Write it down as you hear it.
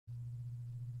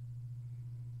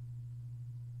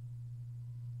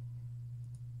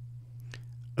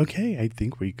Okay, I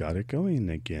think we got it going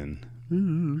again.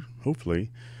 Hopefully.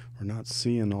 We're not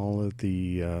seeing all of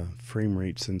the frame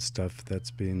rates and stuff that's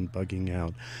been bugging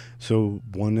out. So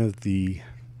one of the...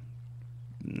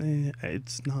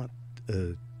 it's not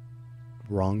a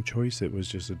wrong choice, it was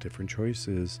just a different choice,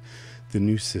 is the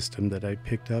new system that I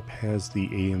picked up has the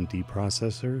AMD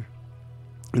processor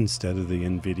instead of the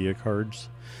NVIDIA cards.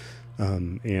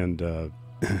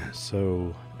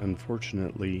 So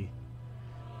unfortunately...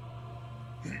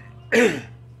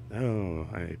 Oh,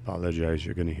 I apologize.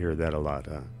 You're going to hear that a lot.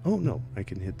 Oh, no, I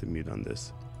can hit the mute on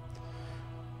this.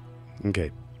 Okay.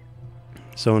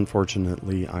 So,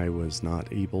 unfortunately, I was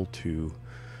not able to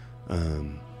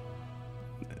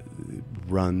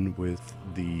run with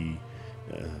the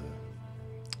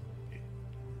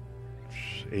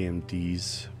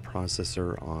AMD's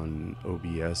processor on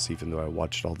OBS, even though I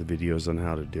watched all the videos on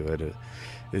how to do it.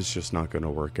 It's just not going to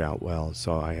work out well,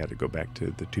 so I had to go back to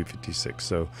the 256.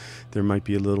 So there might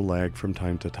be a little lag from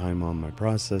time to time on my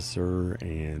processor,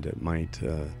 and it might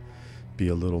be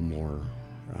a little more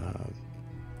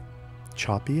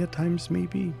choppy at times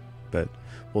maybe, but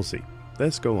we'll see.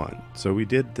 Let's go on. So we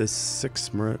did this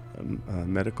 6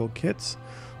 medical kits.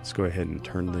 Let's go ahead and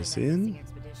turn this in.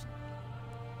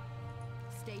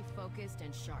 Stay focused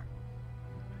and sharp.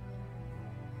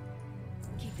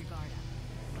 Keep your guard up.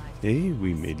 Hey,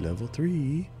 we made level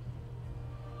 3.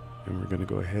 And we're going to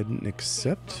go ahead and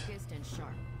accept.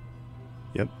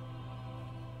 Yep.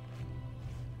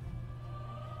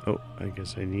 Oh, I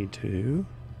guess I need to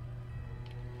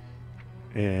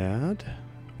add.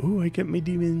 Oh, I get my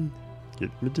demon. Get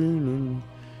my demon.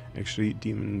 Actually,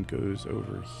 demon goes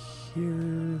over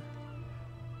here.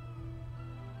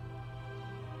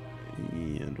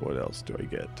 And what else do I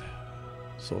get?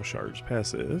 Soul shards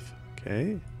passive.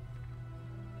 Okay.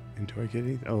 And do I get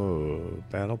anything? Oh,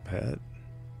 battle pet.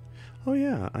 Oh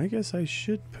yeah, I guess I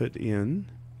should put in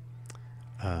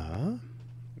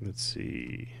let's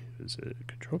see, is it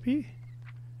control P?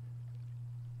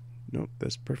 Nope,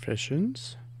 that's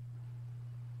professions.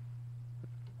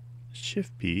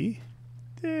 Shift P.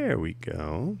 There we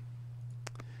go.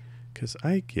 Because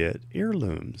I get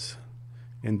heirlooms.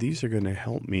 And these are going to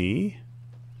help me.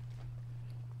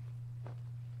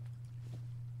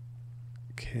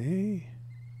 Okay.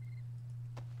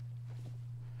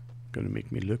 Going to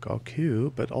make me look all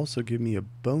cute, but also give me a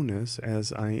bonus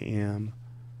as I am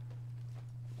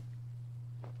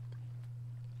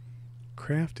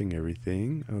crafting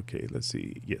everything. Okay, let's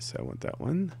see. Yes, I want that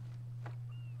one.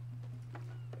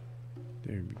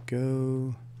 There we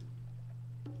go.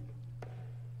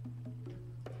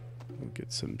 We'll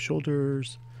get some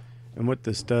shoulders. And what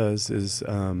this does is,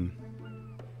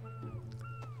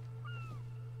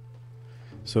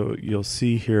 so you'll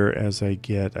see here as I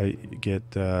get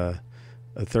a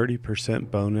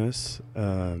 30% bonus.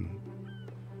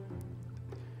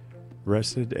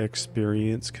 Rested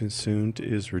experience consumed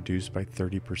is reduced by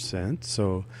 30%.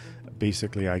 So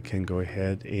basically I can go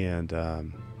ahead and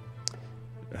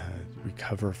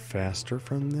recover faster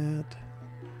from that.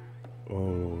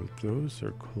 Oh, those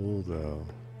are cool though.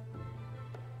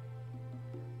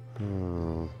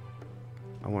 Oh,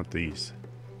 I want these.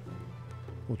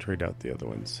 We'll trade out the other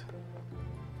ones.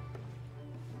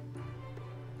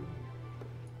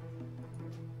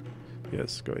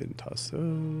 Yes, go ahead and toss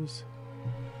those.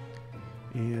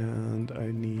 And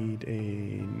I need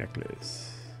a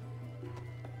necklace.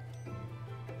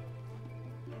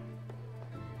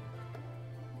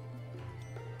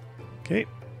 Okay,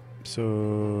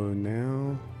 so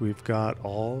now we've got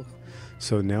all.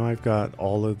 So now I've got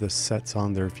all of the sets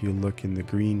on there. If you look in the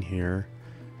green here,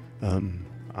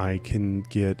 I can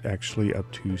get actually up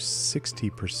to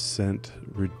 60%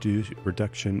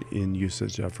 reduction in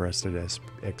usage of rested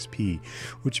XP,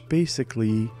 which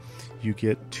basically you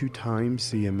get 2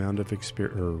 times the amount of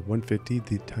experience, or 150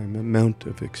 the time amount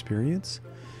of experience.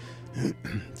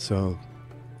 So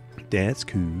that's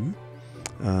cool.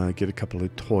 Get a couple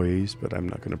of toys, but I'm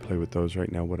not going to play with those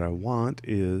right now. What I want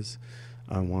is,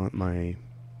 I want my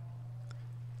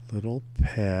little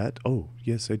pet. Oh,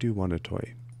 yes, I do want a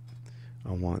toy.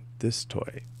 I want this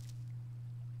toy.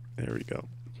 There we go.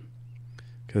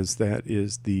 Because that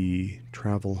is the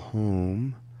travel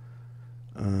home.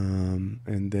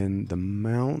 And then the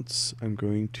mounts I'm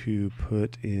going to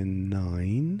put in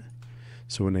 9.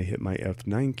 So when I hit my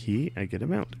F9 key, I get a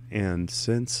mount. And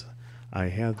since I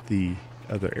have the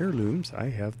other heirlooms, I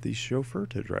have the chauffeur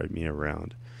to drive me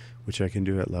around, which I can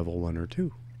do at level 1 or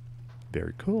 2.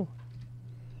 Very cool.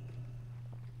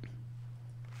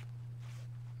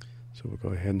 So we'll go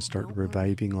ahead and start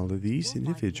reviving all of these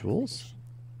individuals.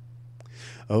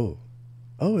 Oh,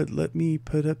 it let me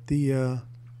put up the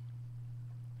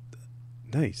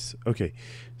Nice. Okay,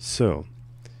 so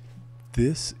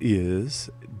this is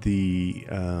the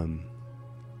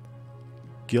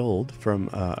guild from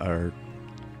our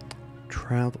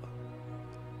travel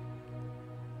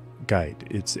guide.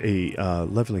 It's a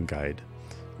leveling guide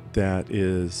that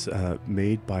is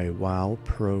made by WoW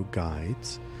Pro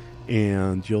Guides,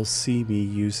 and you'll see me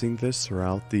using this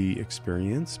throughout the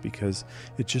experience because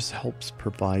it just helps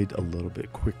provide a little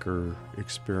bit quicker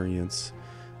experience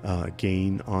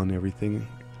gain on everything.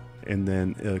 And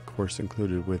then of course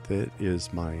included with it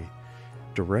is my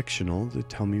directional to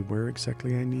tell me where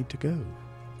exactly I need to go.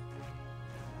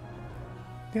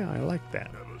 Yeah, I like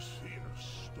that.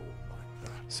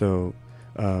 So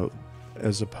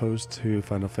as opposed to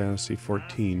Final Fantasy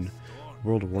XIV,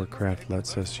 World of Warcraft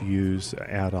lets us use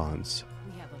add-ons.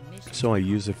 So I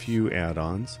use a few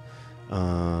add-ons.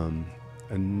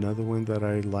 Another one that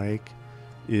I like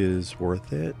is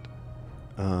Worth It.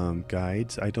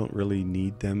 Guides. I don't really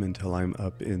need them until I'm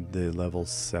up in the level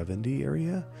 70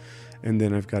 area. And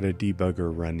then I've got a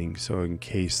debugger running, so in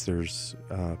case there's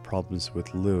problems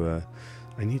with Lua,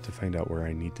 I need to find out where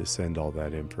I need to send all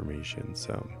that information.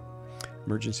 So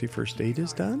emergency first aid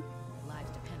is done.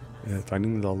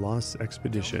 Finding the lost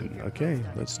expedition. Okay,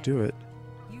 let's do it.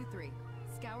 You three,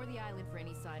 scour the island for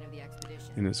any sign of the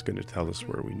expedition. And it's going to tell us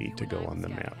where we need to go on the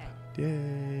map.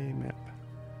 Yay, map.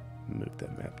 Move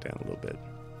that map down a little bit.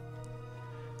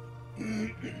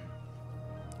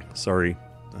 Sorry,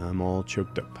 I'm all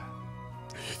choked up.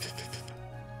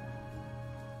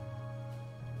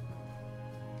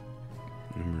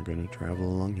 And we're going to travel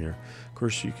along here. Of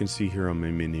course, you can see here on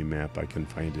my mini map, I can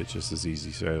find it just as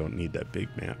easy, so I don't need that big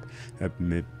map. That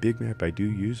big map I do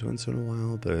use once in a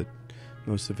while, but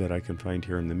most of it I can find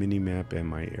here on the mini map and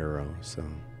my arrow. So,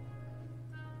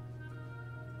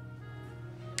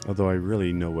 although I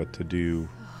really know what to do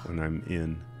when I'm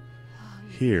in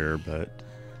here, but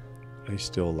I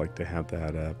still like to have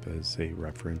that up as a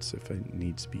reference if it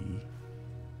needs be.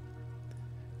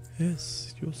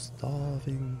 Yes, you're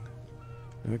starving.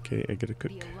 Okay, I gotta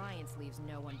cook. The Alliance leaves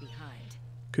no one behind.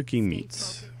 Cooking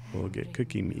meats. We'll get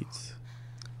cooking meats.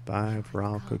 5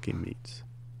 raw cooking meats.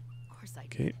 Of course I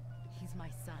Okay. did. He's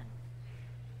my son.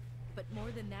 But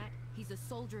more than that, he's a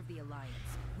soldier of the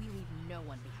Alliance. We leave no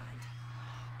one behind.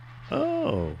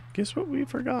 Oh, guess what we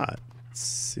forgot?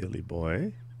 Silly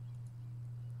boy.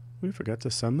 We forgot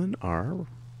to summon our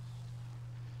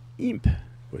imp.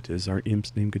 What is our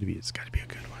imp's name going to be? It's got to be a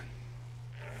good one.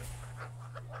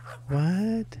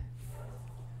 What?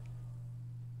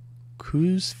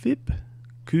 Kuzfip?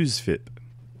 Kuzfip.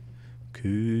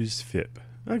 Kuzfip.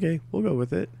 Okay, we'll go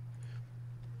with it.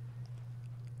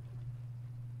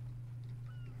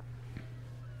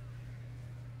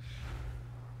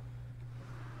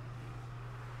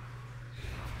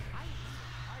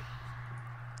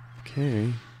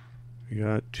 Okay, we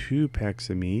got 2 packs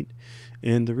of meat,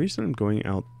 and the reason I'm going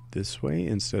out this way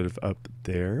instead of up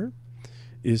there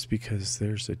is because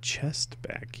there's a chest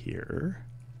back here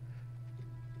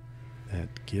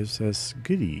that gives us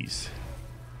goodies.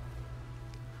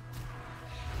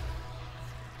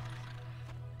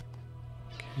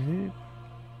 Okay,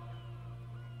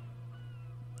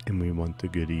 and we want the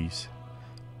goodies,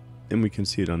 and we can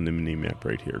see it on the mini map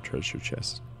right here, treasure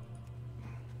chest.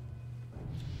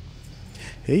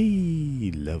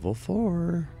 Hey, level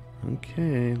 4.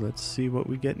 Okay, let's see what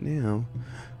we get now.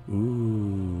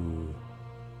 Ooh.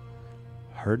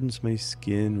 Hardens my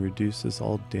skin, reduces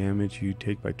all damage you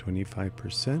take by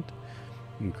 25%,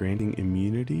 and granting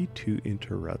immunity to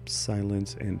interrupt,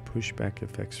 silence, and pushback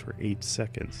effects for 8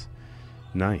 seconds.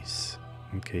 Nice.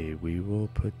 Okay, we will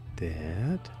put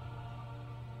that.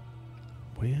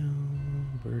 Well,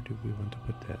 where do we want to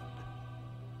put that?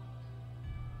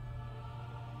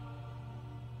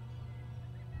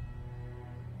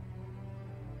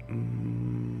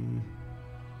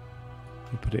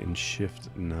 We put it in shift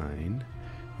 9,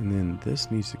 and then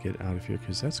this needs to get out of here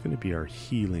because that's going to be our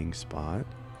healing spot.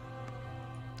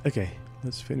 Okay,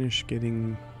 let's finish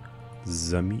getting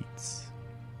the meats.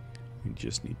 We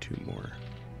just need 2 more,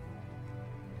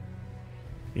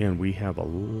 and we have a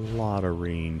lot of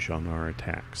range on our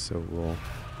attacks, so we'll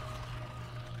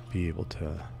be able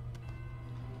to.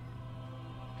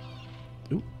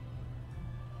 Ooh.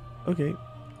 Okay,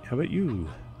 how about you?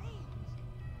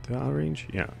 To our range?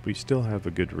 Yeah, we still have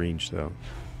a good range though.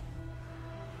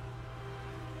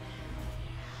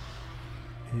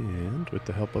 And with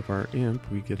the help of our imp,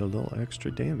 we get a little extra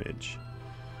damage.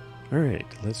 Alright,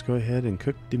 let's go ahead and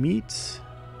cook the meats.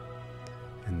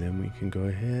 And then we can go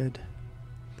ahead.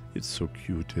 It's so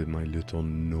cute, my little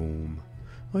gnome.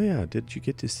 Oh yeah, did you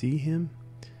get to see him?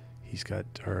 He's got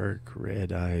dark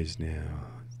red eyes now.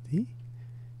 See?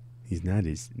 He's not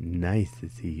as nice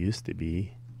as he used to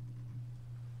be.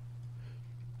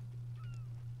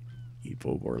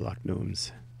 Evil Warlock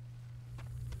gnomes.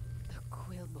 The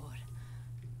Quillbor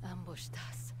ambushed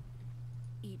us.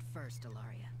 Eat first,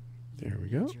 Ilaria. There we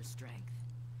go. Your strength.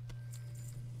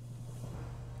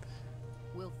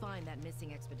 We'll find that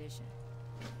missing expedition.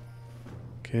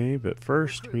 Okay, but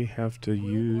first we have to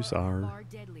use our... Far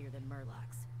deadlier than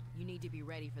Murlocs. You need to be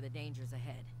ready for the dangers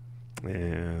ahead.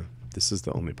 Yeah, this is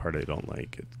the only part I don't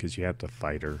like, because you have to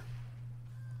fight her.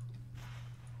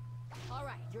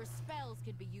 Alright, your spells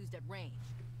can be used at range.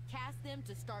 Cast them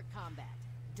to start combat.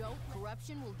 Don't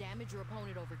corruption will damage your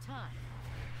opponent over time.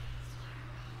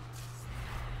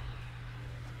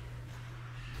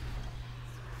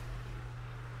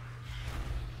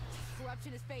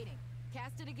 Corruption is fading.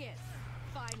 Cast it again.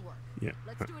 Fine work. Yeah.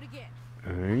 Let's do it again.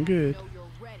 I'm good. I know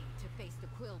you're ready to face the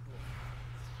Quillbor.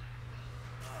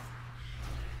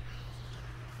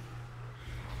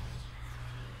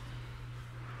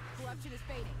 Corruption is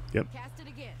fading. Yep. Cast it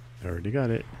again. I already got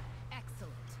it.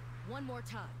 Excellent. One more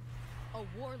time. A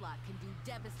warlock can do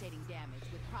devastating damage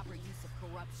with proper use of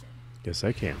corruption. Yes,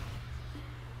 I can.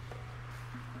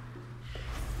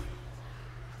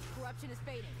 Corruption is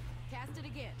fading. Cast it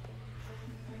again.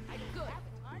 Good.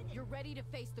 You're ready to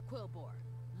face the Quillbor.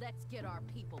 Let's get our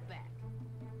people back.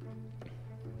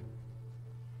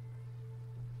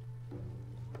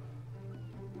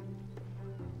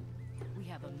 We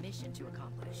have a mission to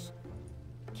accomplish.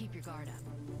 Keep your guard up.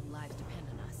 Lives depend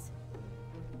on us.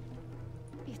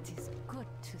 It is good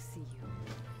to see you.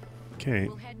 Okay.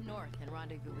 We'll head north and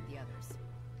rendezvous with the others.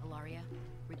 Ilaria,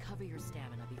 recover your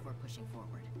stamina before pushing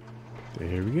forward.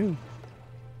 There we go.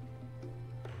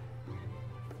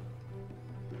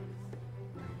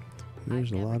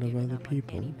 There's a lot of other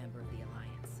people. Any member of the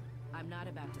Alliance. I'm not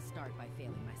about to start by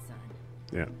failing my son.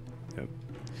 Yeah, yep.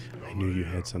 I knew you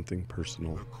had something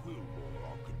personal. The Quillbor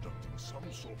are conducting some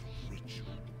sort of ritual.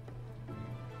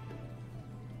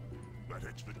 That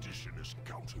expedition is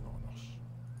counting on us.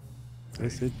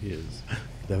 Yes, it is.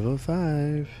 Level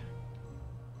 5.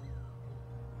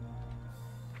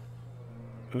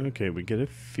 Okay, we get a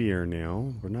fear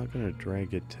now. We're not going to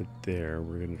drag it to there.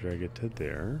 We're going to drag it to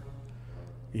there.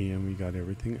 And we got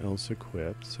everything else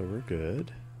equipped, so we're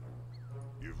good.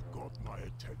 You've got my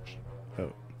attention.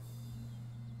 Oh.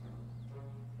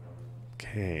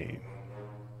 Okay.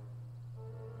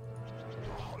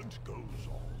 The hunt goes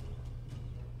on.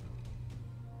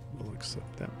 We'll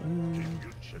accept that one. Keep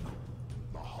your chin up.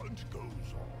 The hunt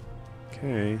goes on.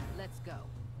 Okay. Let's go.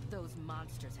 Those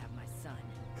monsters have my son.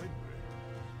 Henry,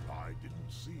 I didn't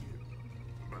see him,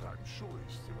 but I'm sure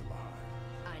he's still alive.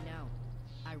 I know.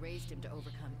 I raised him to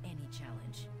overcome any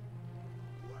challenge.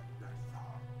 What is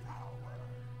our power?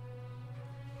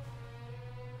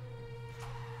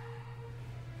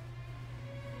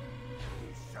 We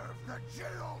serve the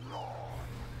jail lord.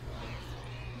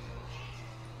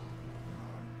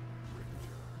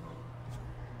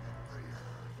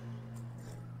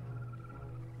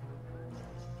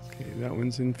 Okay, that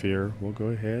one's in fear. We'll go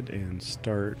ahead and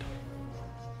start,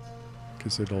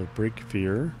 because it'll break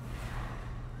fear.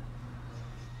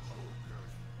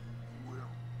 Will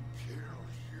kill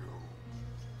you.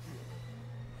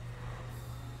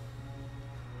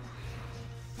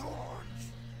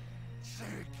 Thorns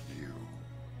take you.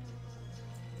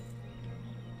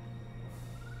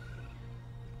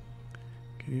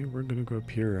 Okay, we're gonna go up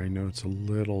here. I know it's a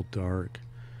little dark.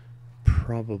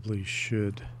 Probably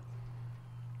should.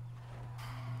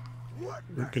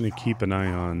 We're gonna keep an eye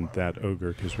on that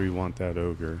ogre because we want that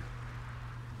ogre.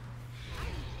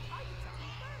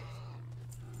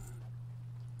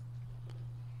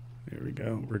 There we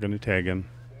go. We're gonna tag him.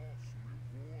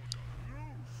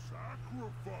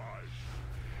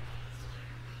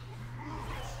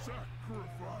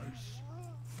 Sacrifice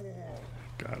for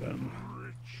Got him.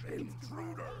 rich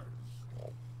intruders.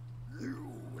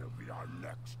 You will be our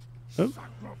next Oh.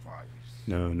 sacrifice.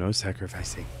 No, no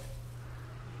sacrificing.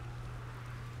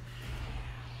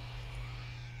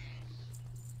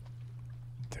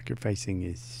 Sacrificing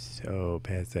is so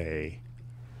passe.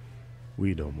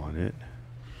 We don't want it.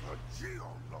 The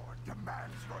Geo Lord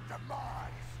demands your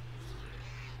demise.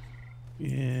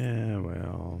 Yeah,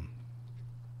 well.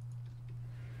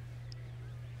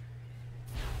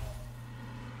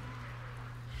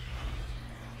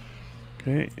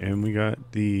 Okay, and we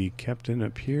got the captain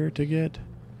up here to get,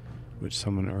 which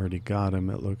someone already got him,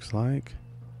 it looks like.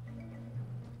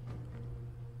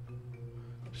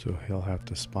 So he'll have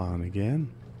to spawn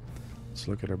again. Let's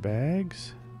look at our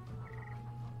bags.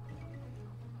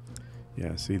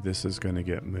 Yeah, see, this is going to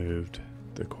get moved.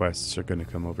 The quests are going to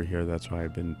come over here. That's why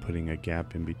I've been putting a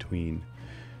gap in between.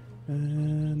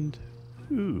 And,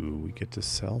 ooh, we get to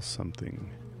sell something.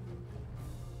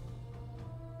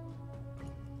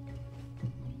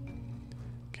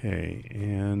 Okay,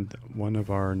 and one of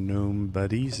our gnome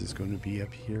buddies is going to be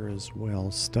up here as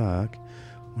well, stuck.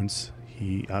 Once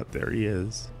he, there he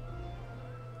is.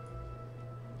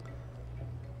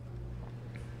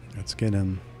 Let's get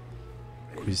him.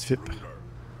 Quizfip.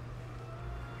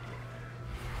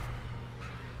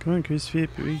 Come on,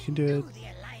 Quizfip, we can do it. The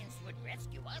Alliance would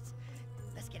rescue us.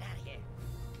 Let's get out of here.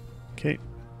 Okay.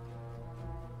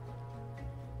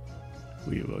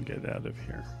 We will get out of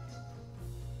here.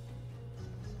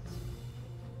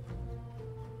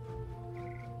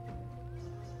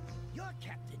 You're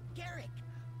Captain Garrick,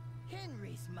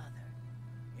 Henry's mother.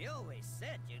 He always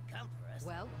said you'd come for us.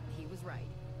 Well, he was right.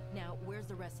 Now, where's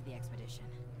the rest of the expedition?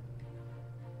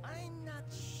 I'm not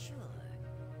sure,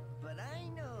 but I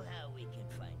know how we can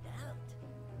find out.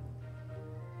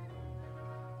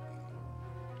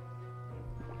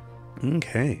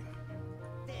 Okay.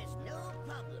 There's no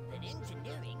problem that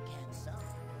engineering can't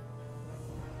solve.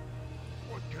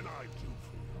 What can I do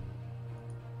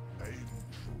for you? Aim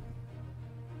true.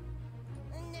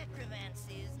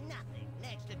 Necromancy is nothing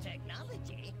next to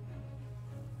technology.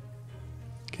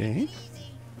 Okay.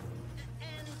 Easy.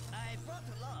 And I brought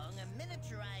along a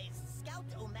miniaturized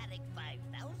Scout-O-Matic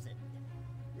 5000.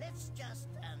 Let's just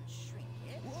unshrink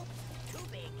it. Whoops, too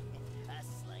big. A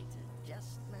slight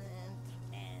adjustment,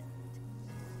 and...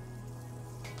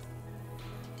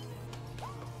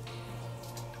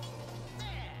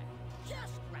 There!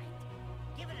 Just right.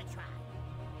 Give it a try.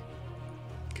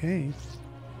 Okay.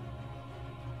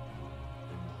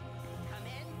 Come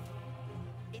in.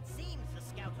 It seems the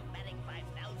Scout-O-Matic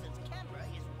 5000's camera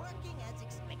is working as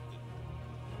expected.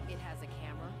 It has a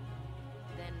camera?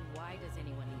 Then why does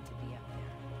anyone need to be up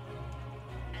there?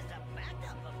 As a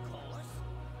backup, of course.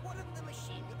 What if the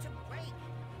machine were to break?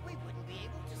 We wouldn't be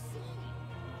able to see.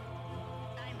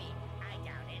 I mean, I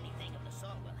doubt anything of the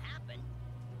sort will happen.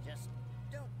 Just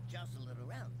don't jostle it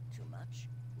around too much.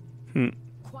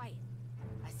 Quiet.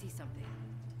 I see something.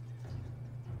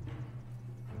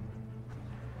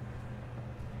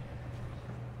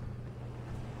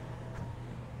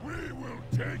 We will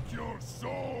take your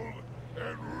soul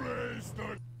and raise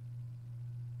the...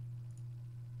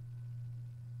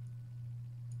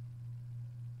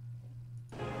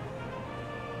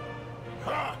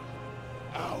 Ha!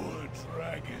 Our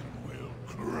dragon will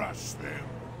crush them.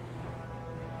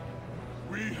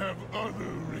 We have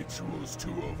other rituals to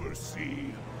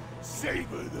oversee.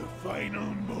 Savor the final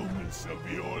moments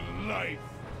of your life.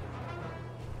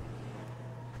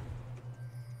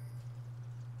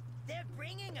 They're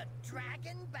bringing a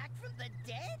dragon back from the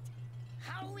dead?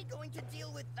 How are we going to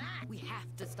deal with that? We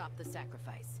have to stop the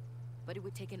sacrifice. But it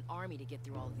would take an army to get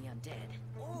through all of the undead.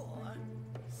 Or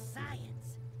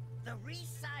science. The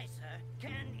resizer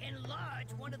can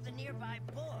enlarge one of the nearby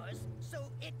boars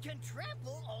so it can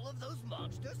trample all of those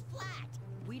monsters flat.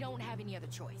 We don't have any other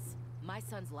choice. My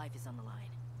son's life is on the line.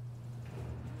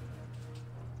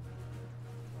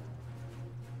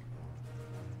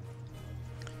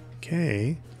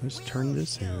 Okay, let's turn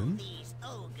this Show in. these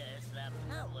ogres the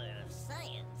power of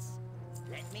science.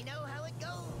 Let me know how it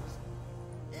goes.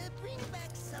 Bring back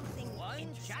something. One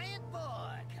giant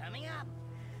boar coming up.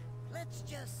 Let's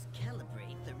just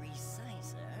calibrate the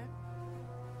resizer.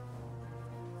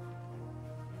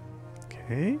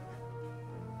 Okay.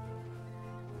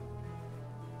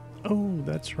 Oh,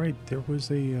 that's right. There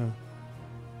was a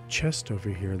chest over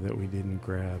here that we didn't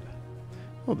grab.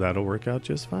 Well, that'll work out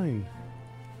just fine.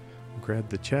 We'll grab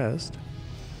the chest.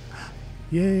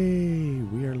 Yay!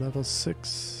 We are level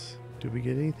 6. Did we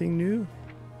get anything new?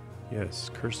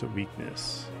 Yes, Curse of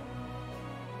Weakness.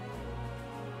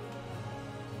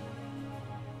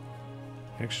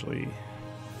 Actually,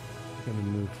 I'm going to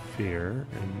move Fear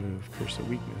and move Curse of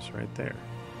Weakness right there.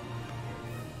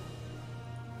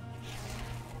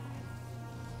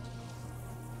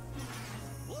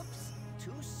 Whoops,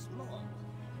 too small.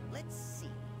 Let's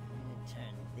see.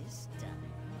 Turn this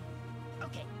down.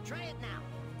 Okay, try it now.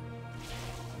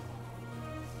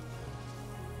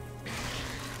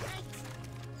 Right.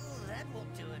 Ooh, that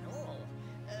won't do at all.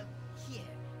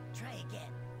 Here, try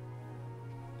again.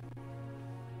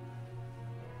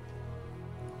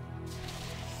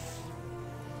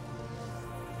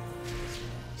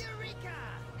 Eureka!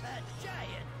 A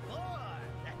giant boar!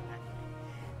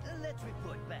 Let's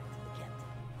report back to the captain.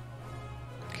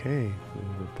 Okay,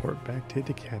 we'll report back to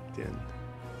the captain.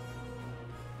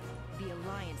 The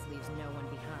Alliance leaves no one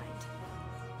behind.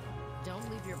 Don't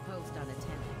leave your post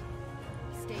unattended.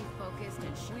 Stay focused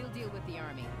and we'll deal with the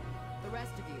army. The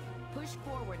rest of you, push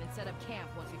forward and set up camp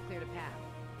once we've cleared a path.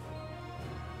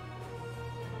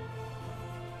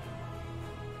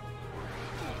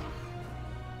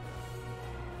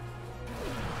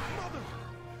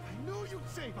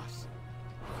 Save us!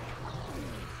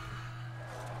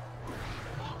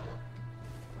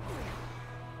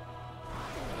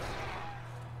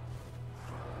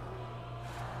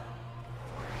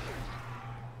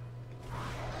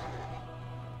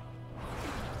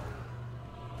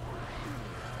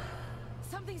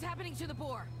 Something's happening to the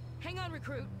boar. Hang on,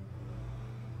 recruit.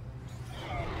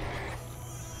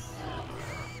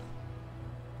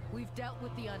 We've dealt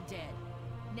with the undead.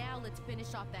 Now let's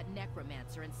finish off that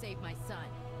necromancer and save my son.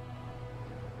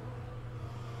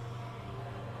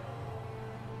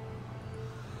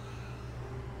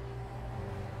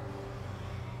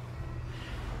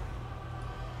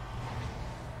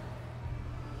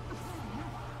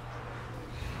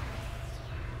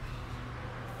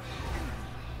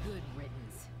 Good riddance.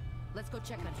 Let's go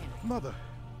check on Henry. Mother,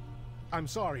 I'm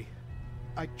sorry.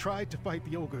 I tried to fight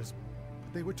the ogres,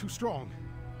 but they were too strong.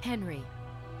 Henry,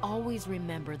 always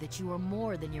remember that you are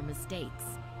more than your mistakes.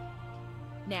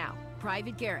 Now,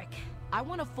 Private Garrick, I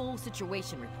want a full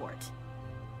situation report.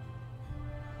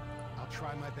 I'll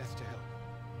try my best to help.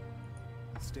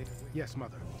 Stay. Yes,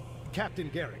 Mother. Captain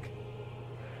Garrick.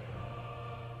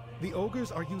 The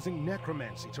ogres are using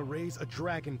necromancy to raise a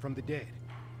dragon from the dead.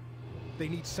 They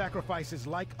need sacrifices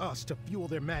like us to fuel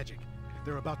their magic.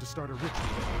 They're about to start a ritual.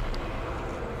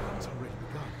 It's already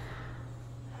begun.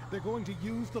 They're going to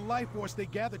use the life force they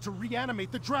gathered to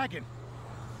reanimate the dragon.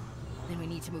 Then we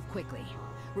need to move quickly.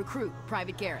 Recruit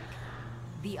Private Garrick.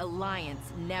 The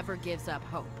Alliance never gives up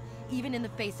hope, even in the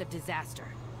face of disaster.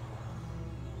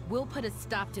 We'll put a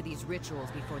stop to these rituals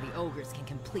before the ogres can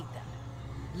complete them.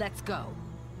 Let's go.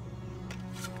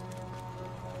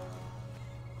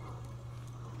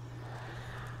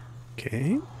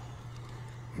 Okay.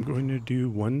 I'm going to do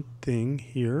one thing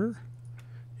here,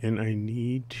 and I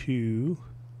need to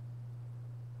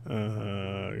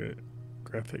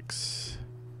graphics.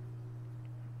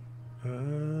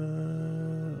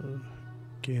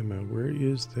 Gamma, where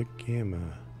is the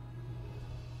gamma?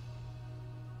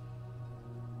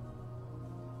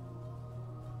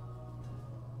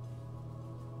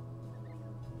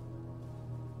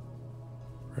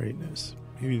 Brightness.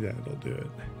 Maybe that'll do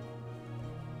it.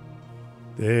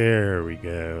 There we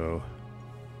go.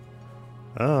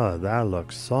 Oh, that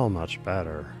looks so much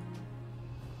better.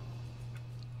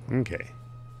 Okay.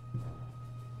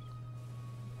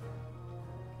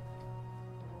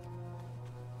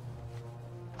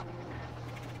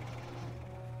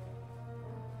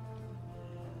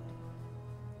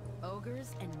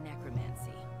 Ogres and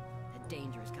necromancy. A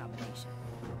dangerous combination.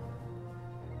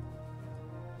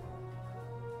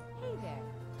 Hey there.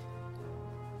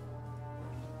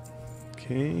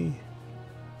 Okay.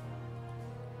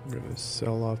 I'm gonna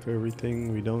sell off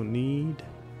everything we don't need.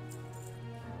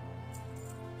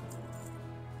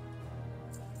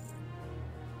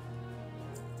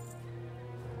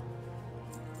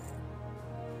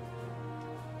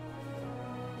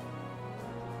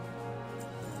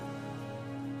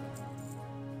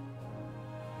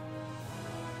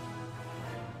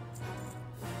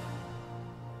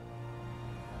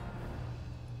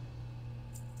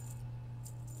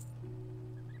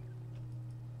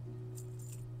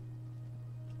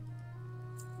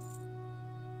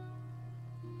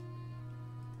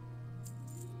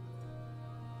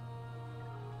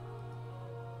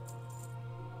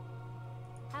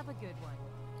 Have a good one.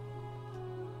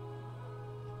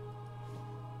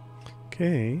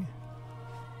 Okay.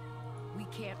 We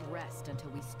can't rest until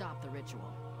we stop the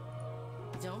ritual.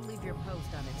 Don't leave your post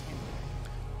unattended.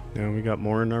 Now we got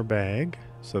more in our bag,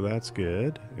 so that's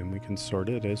good, and we can sort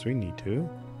it as we need to.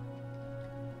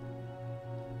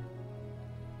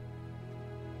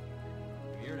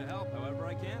 I'm here to help however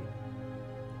I can.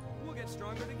 We'll get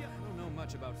stronger together. I don't know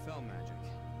much about fell magic,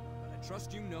 but I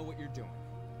trust you know what you're doing.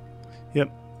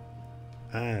 Yep.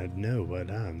 I know what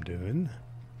I'm doing.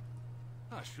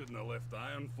 I shouldn't have left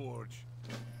Ironforge.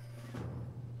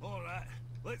 Alright,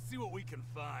 let's see what we can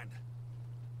find.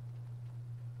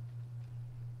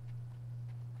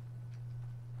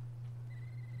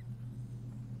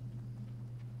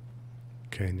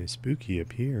 Kinda spooky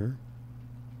up here.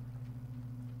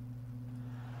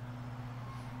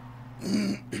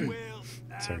 Well,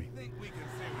 Sorry. I think we can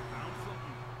say we found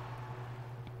something.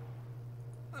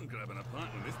 I'm grabbing a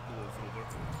pint when this blows over.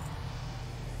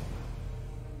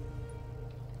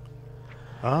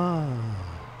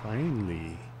 Ah,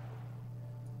 finally.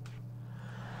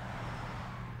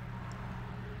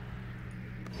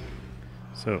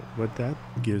 So what that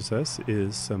gives us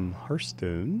is some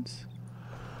hearthstones.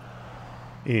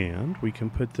 And we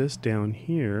can put this down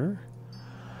here.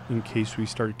 In case we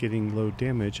start getting low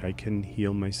damage, I can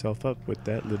heal myself up with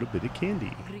that little bit of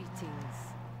candy. Greetings.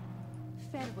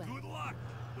 Farewell. Good luck!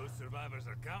 Those survivors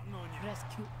are counting on you.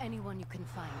 Rescue anyone you can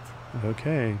find.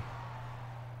 Okay.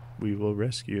 We will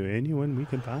rescue anyone we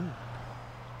can find.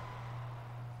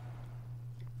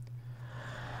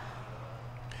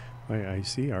 Why, I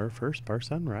see our first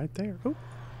person right there. Oh.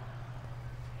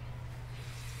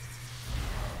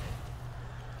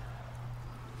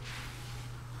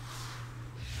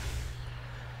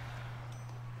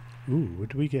 Ooh, what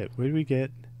do we get? What do we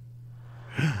get?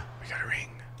 We got a ring.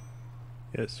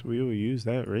 Yes, we will use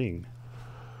that ring.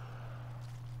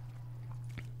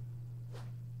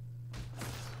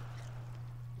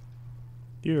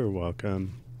 You're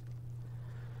welcome.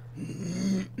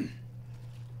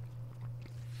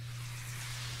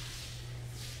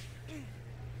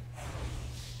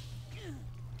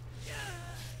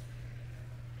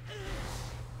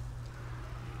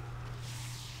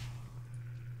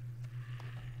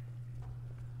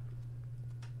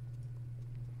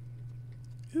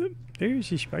 Yep,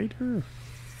 there's a spider.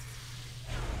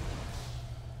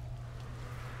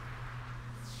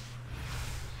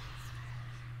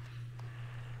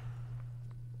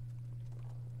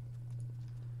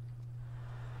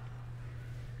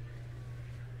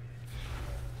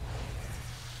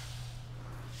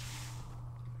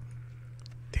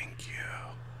 Thank you.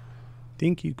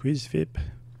 Thank you, QuizFip.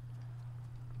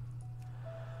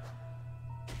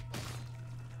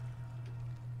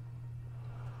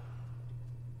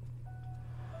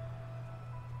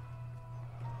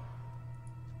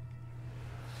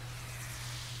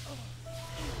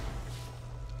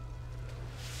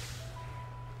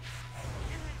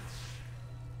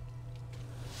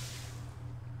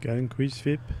 Got him,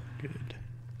 QuizFip? Good.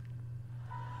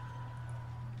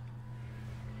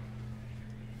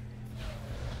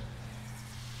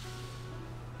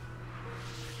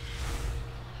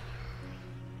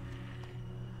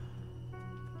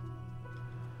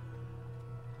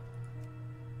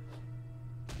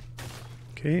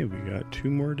 Okay, we got 2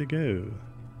 more to go.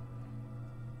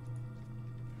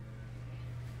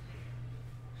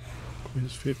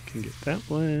 QuizFip can get that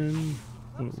one.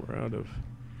 Oh, we're out of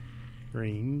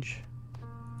range.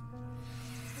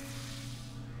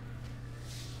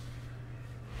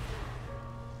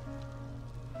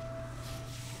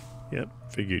 Yep,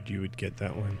 figured you would get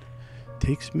that one.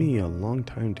 Takes me a long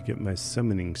time to get my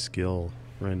summoning skill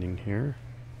running here.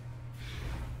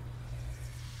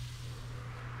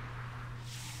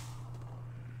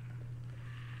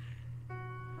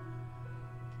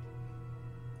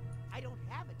 I don't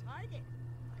have a target.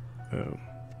 Oh.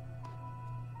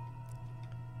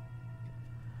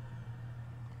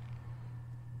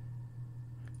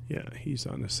 Yeah, he's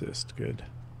on assist. Good.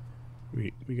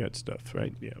 We got stuff,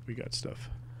 right? Yeah, we got stuff.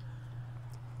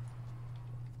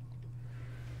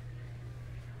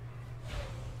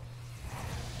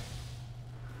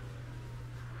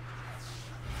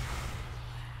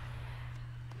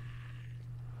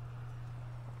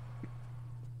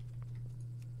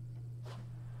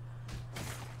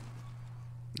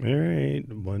 All right,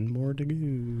 1 more to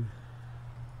go.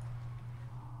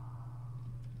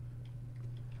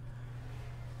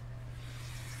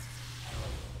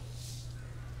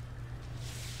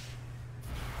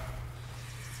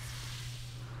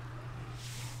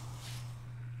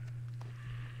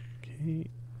 Okay,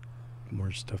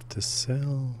 more stuff to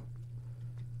sell.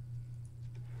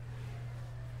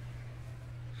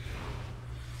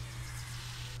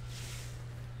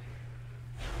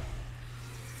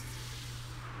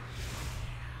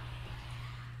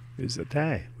 Is a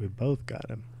tie. We both got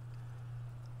him.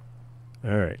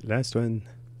 All right, last one.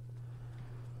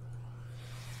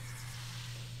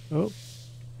 Oh,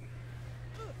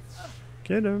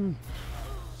 get him.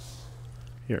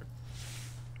 Here,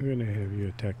 I'm gonna have you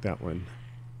attack that one.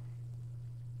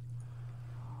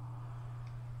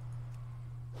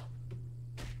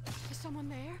 Is someone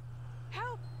there?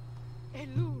 Help!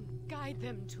 Elune, guide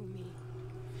them to me.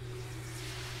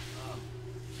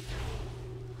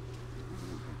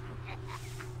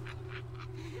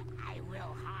 I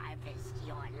will harvest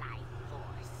your life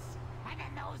force, and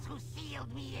then those who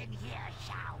sealed me in here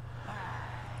shall burn.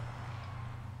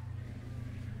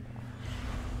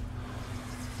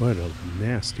 What a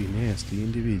nasty, nasty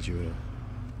individual.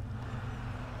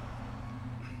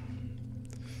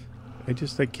 I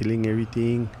just like killing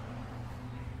everything.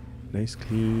 Nice,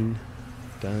 clean,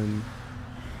 done.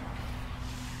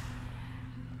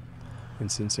 And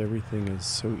since everything is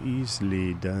so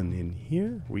easily done in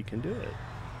here, we can do it.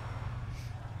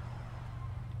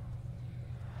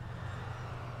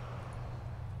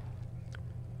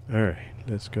 All right,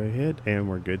 let's go ahead, and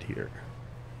we're good here.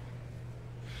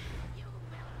 You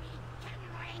will be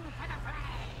kindling for the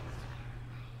flames.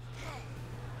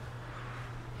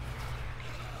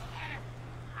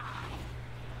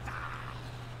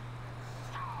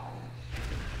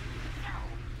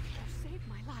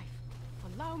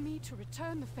 need to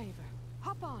return the favor.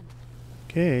 Hop on.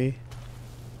 Okay.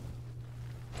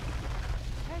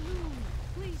 Elune,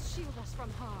 please shield us from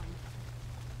harm.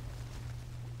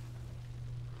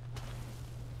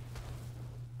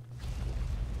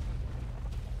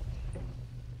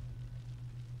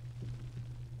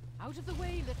 Out of the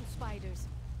way, little spiders.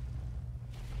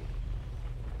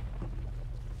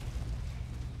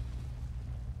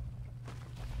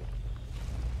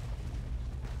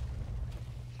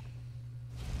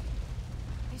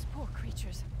 These poor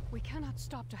creatures. We cannot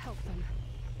stop to help them.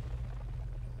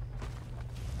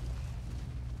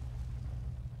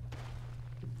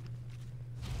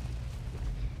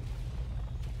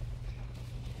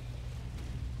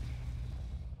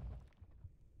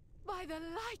 By the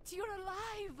light, you're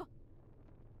alive!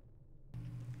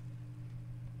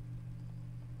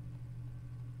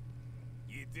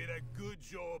 You did a good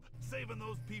job saving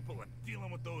those people and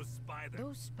dealing with those spiders.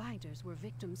 Those spiders were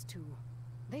victims too.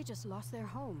 They just lost their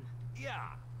home.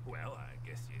 Yeah, well, I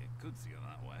guess you could see it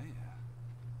that way.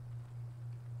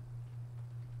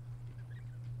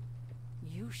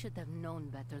 You should have known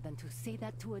better than to say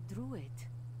that to a druid.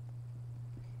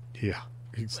 Yeah,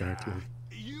 exactly.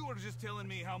 You were just telling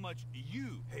me how much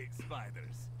you hate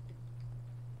spiders.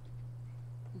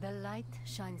 The light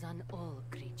shines on all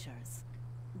creatures.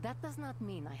 That does not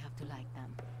mean I have to like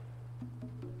them.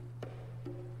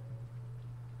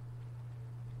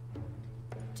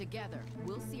 Together,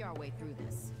 we'll see our way through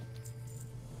this.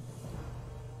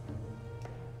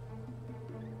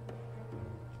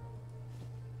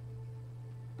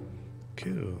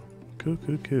 Cool. Cool,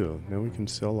 cool, cool. Now we can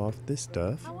sell off this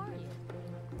stuff. How are you?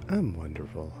 I'm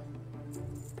wonderful.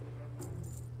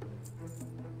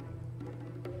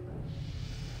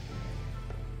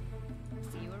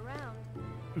 See you around.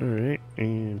 Alright,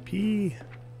 and P.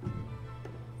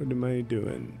 What am I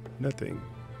doing? Nothing.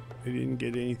 I didn't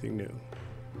get anything new.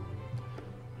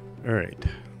 Alright.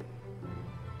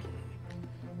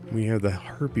 We have the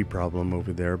harpy problem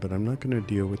over there, but I'm not going to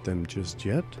deal with them just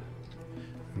yet.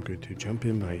 I'm going to jump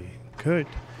in my cut,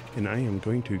 and I am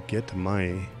going to get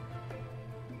my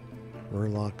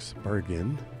Warlock's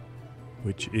bargain,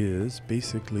 which is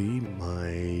basically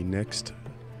my next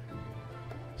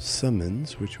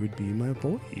summons, which would be my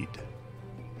void.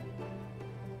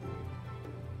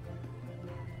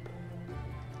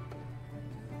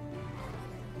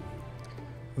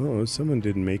 Oh, someone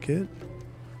didn't make it.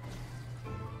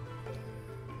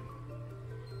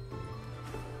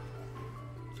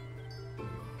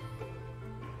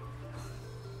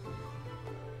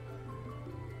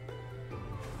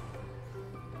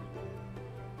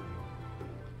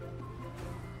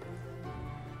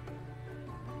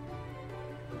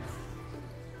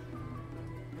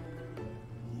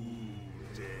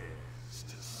 Dares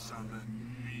to summon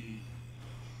me?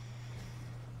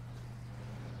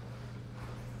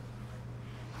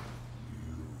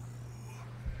 You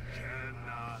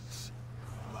cannot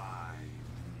bind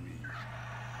me.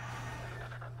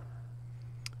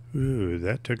 Ooh,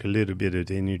 that took a little bit of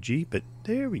energy, but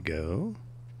there we go.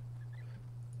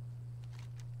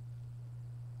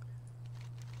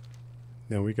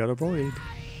 Now we got a void.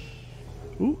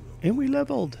 Ooh, and we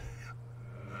leveled.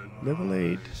 Level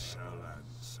 8.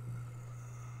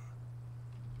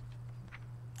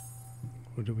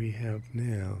 What do we have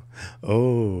now?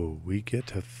 Oh, we get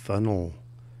to funnel.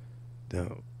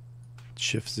 Now,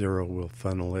 Shift 0 will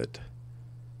funnel it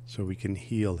so we can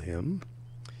heal him.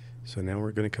 So now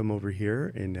we're going to come over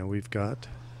here, and now we've got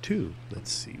 2.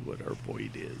 Let's see what our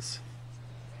void is.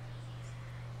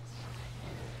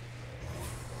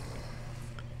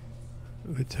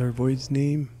 What's our void's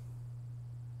name?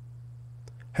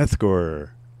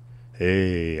 Hethgor.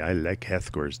 Hey, I like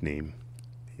Hethgor's name.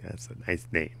 Yeah, that's a nice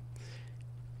name.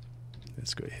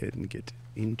 Let's go ahead and get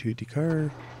into the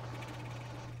car.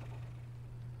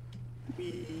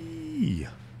 Whee!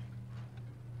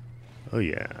 Oh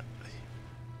yeah.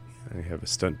 I have a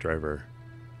stunt driver.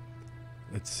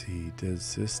 Let's see,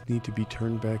 does this need to be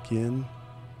turned back in?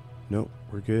 Nope,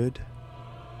 we're good.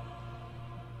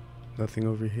 Nothing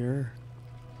over here.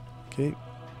 Okay.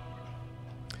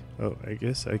 Oh, I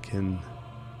guess I can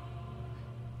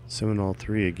summon all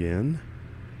 3 again.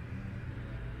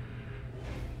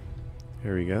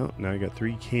 There we go. Now I got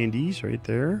 3 candies right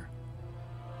there.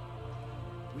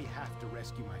 We have to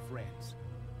rescue my friends.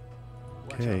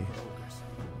 Watch Okay. out for ogres.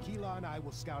 Keela and I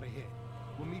will scout ahead.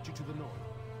 We'll meet you to the north,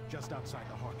 just outside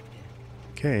the heart of camp.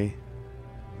 Okay.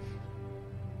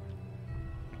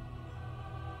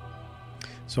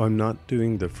 So I'm not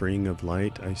doing the freeing of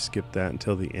light. I skipped that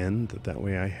until the end. That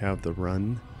way I have the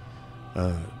run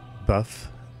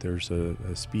buff there's a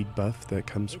speed buff that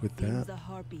comes with that. The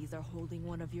Harpies are holding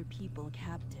one of your people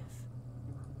captive.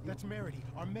 That's Merity,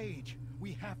 our mage.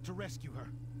 We have to rescue her.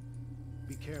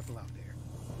 Be careful out there.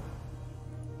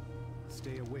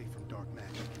 Stay away from dark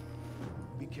magic.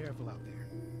 Be careful out there.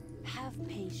 Have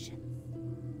patience.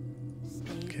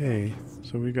 Stay Okay,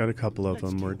 focused. so we got a couple of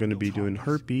them. We're going to be doing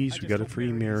Harpies. We got a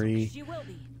free Mary She will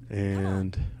be.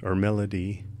 and or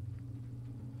Melody,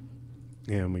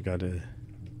 and we got a.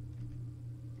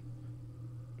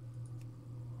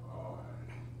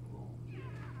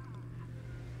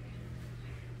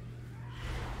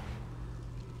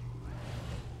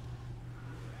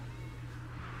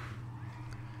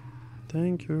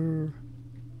 Thank you.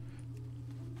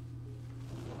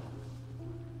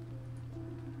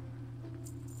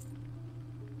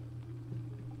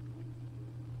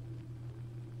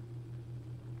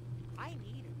 I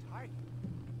need a target.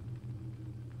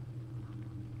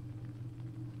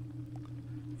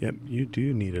 Yep, you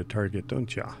do need a target,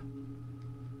 don't ya?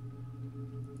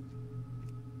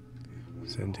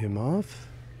 Send him off.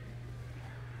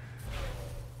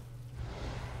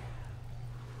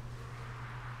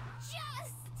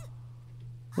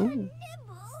 Just Ooh. nibble.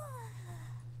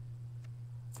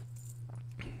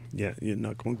 Yeah, you're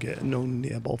not gonna get no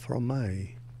nibble from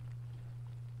me.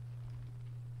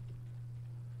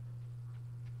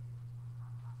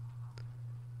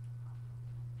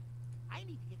 I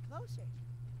need to get closer.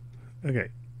 Okay,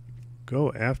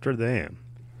 go after them.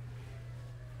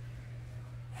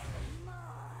 More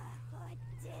for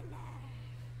dinner.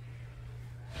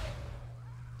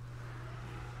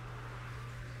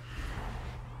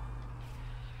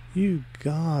 You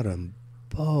got them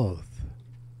both.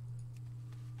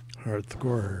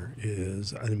 Hardcore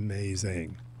is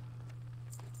amazing.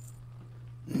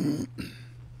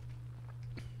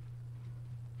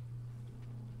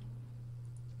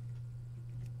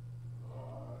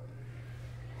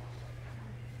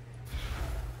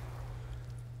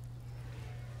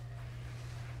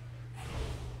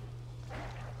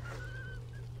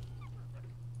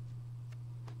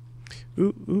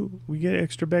 Ooh, we get an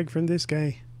extra bag from this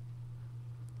guy.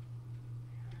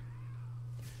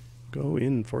 Go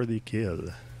in for the kill.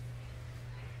 Me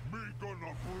gonna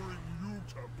bring you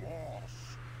to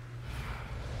boss.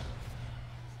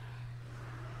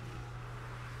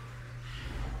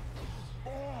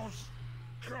 Boss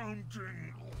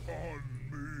counting on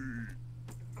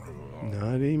me.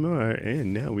 Not anymore.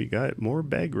 And now we got more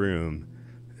bag room.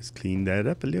 Let's clean that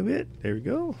up a little bit. There we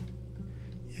go.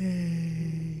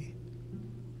 Yay.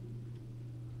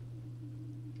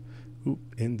 Oop,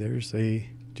 and there's a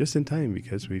just in time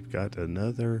because we've got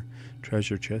another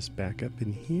treasure chest back up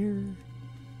in here.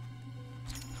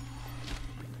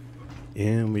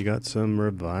 And we got some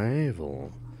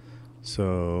revival.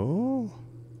 So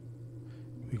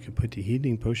we can put the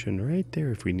healing potion right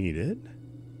there if we need it.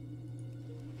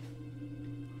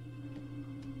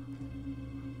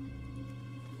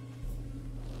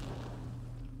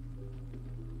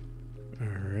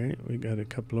 Alright, we got a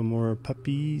couple of more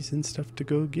puppies and stuff to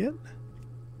go get.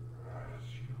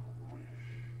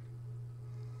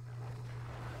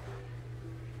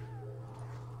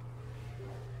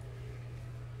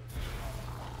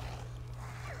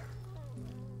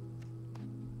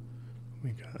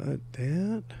 We got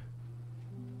that.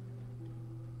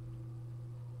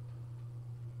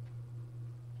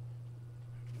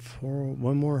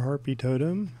 One more harpy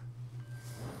totem.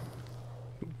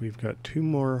 We've got 2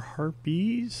 more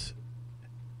harpies.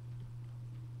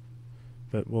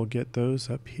 But we'll get those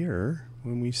up here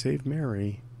when we save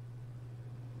Mary.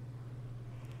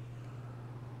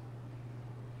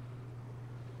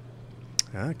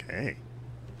 Okay.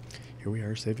 Here we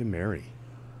are saving Mary.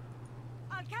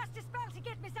 I'll cast a spell to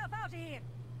get myself out of here.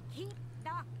 Keep the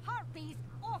harpies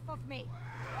off of me.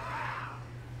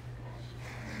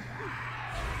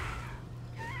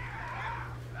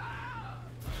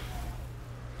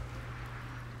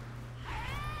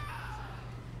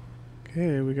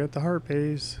 Okay, we got the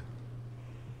harpies.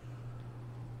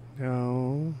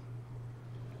 Now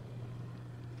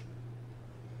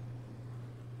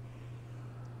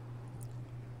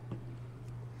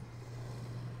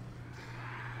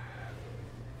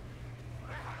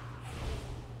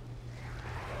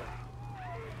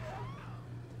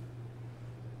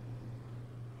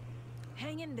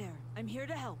Hang in there. I'm here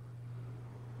to help.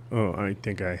 oh, I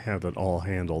think I have it all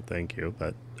handled, thank you,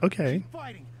 but okay. Keep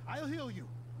fighting. I'll heal you.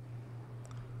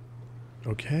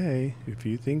 Okay, if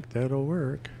you think that'll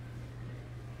work.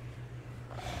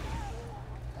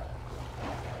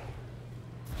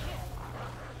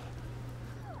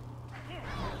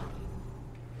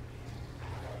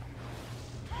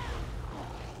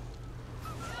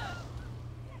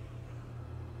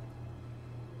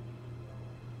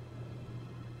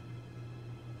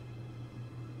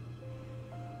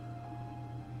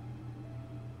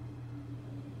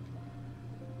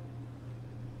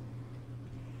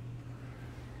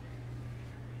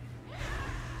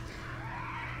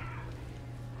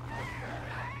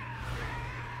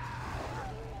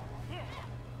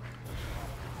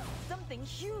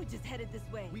 Something huge is headed this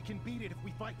way. We can beat it if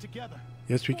we fight together.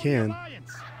 Yes, we For the can.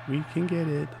 Alliance! We can get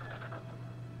it.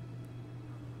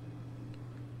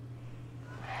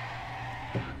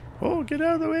 Oh, get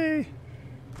out of the way!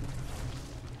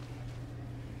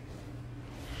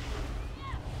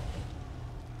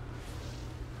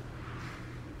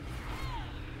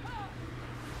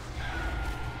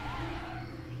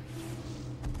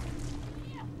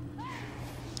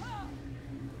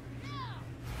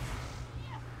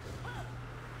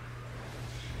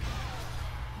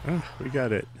 Oh, we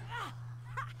got it.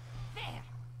 There!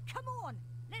 Come on!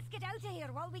 Let's get out of here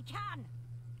while we can!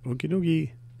 Okie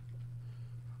dokie.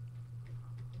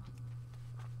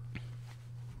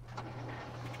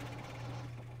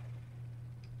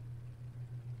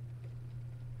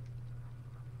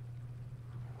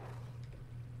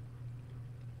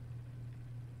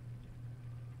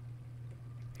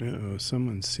 Uh-oh,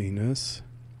 someone's seen us.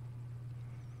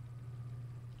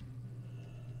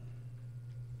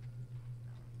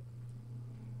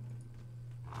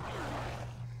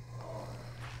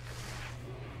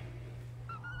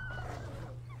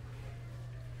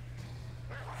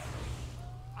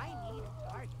 I need a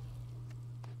target.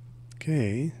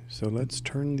 Okay, so let's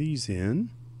turn these in.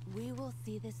 We will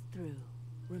see this through.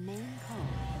 Remain calm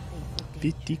in the face of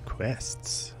danger. 50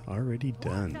 quests already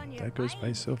done. on your That goes by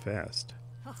mind? so fast.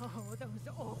 Oh, those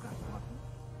ogres.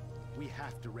 We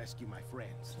have to rescue my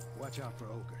friends. Watch out for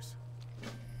ogres.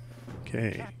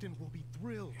 Okay. Captain will be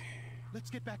thrilled. Let's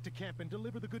get back to camp and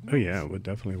deliver the good news. Oh yeah, we'll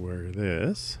definitely wear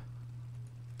this.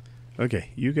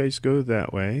 Okay, you guys go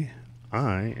that way.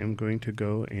 I am going to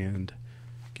go and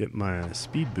get my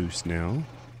speed boost now,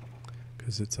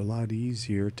 because it's a lot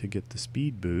easier to get the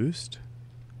speed boost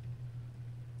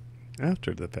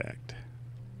after the fact.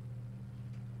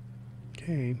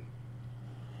 Okay.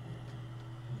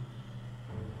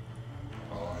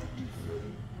 I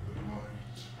defend the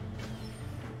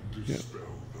light. Dispel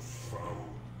the foul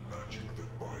magic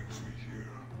that binds me here.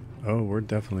 Oh, we'll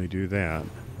definitely do that.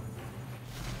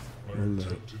 I Well,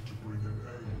 attempted to bring an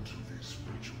end to these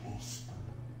rituals,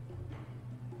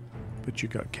 but you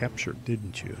got captured,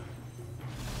 didn't you?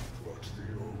 but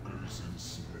the ogres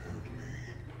ensnared me,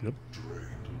 Nope.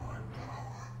 drained my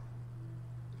power.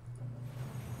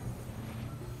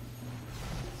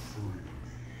 Free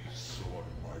me so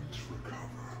I might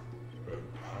recover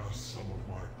and pass some of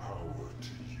my power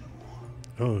to you.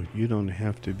 Oh, you don't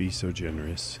have to be so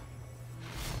generous.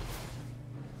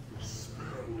 The spell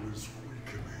is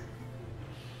weakening.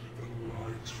 The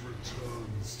light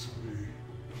returns to me.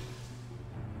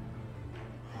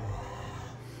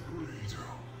 Ah, freedom.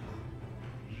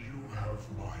 You have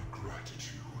my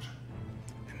gratitude.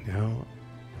 And now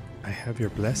I have your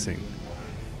blessing.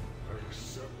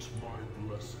 Accept my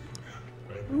blessing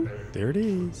and end There it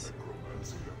is.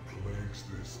 necromancy that plagues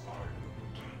this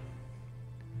island.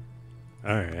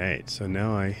 Alright, so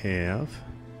now I have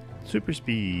super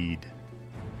speed,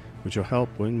 which will help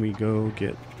when we go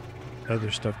get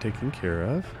other stuff taken care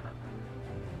of.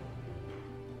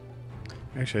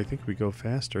 Actually, I think we go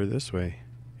faster this way.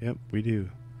 Yep, we do.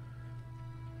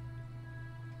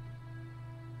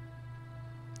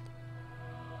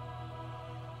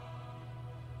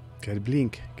 Gotta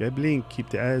blink, keep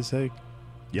the eyes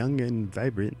young and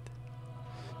vibrant.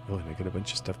 Oh, and I got a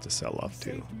bunch of stuff to sell off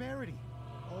too. Saved Merity.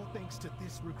 All thanks to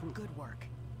this recruit. Good work.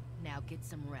 Now get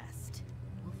some rest.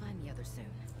 We'll find the others soon.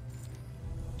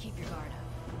 Keep your guard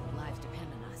up. Lives depend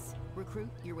on us. Recruit,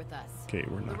 you're with us. Okay,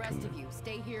 we're The not rest gonna. of you,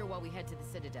 stay here while we head to the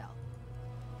Citadel.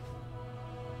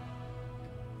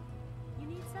 You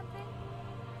need something?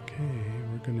 Okay,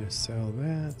 we're gonna sell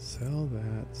that, sell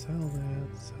that, sell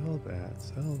that, sell that,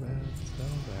 sell that,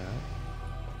 sell that.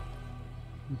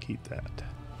 And keep that.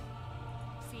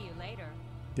 See you later.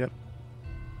 Yep.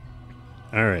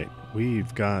 Alright,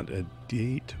 we've got a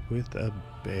date with a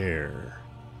bear.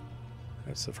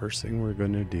 That's the first thing we're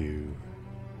gonna do.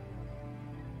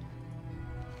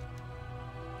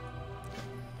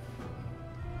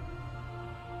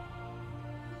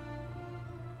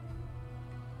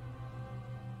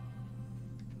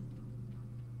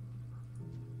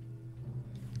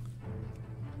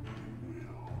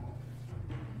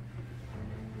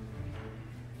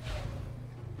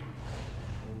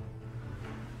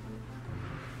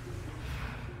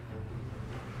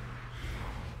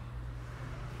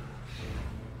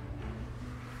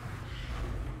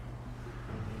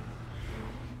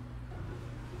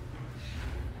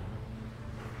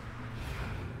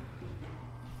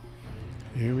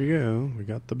 Here we go. We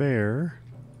got the bear.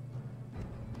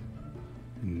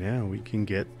 And now we can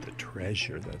get the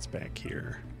treasure that's back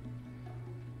here.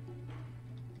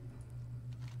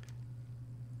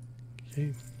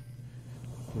 Okay.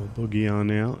 We'll boogie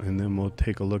on out and then we'll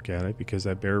take a look at it because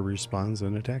that bear respawns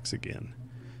and attacks again.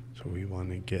 So we want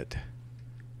to get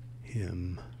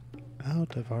him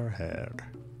out of our hair.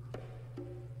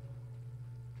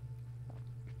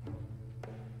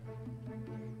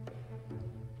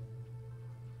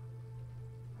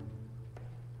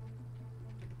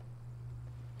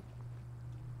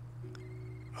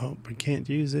 Oh, we can't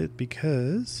use it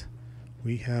because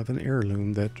we have an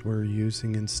heirloom that we're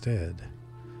using instead.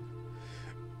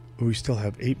 We still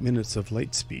have 8 minutes of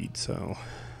light speed, so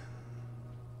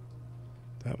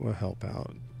that will help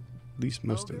out at least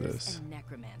most of this. And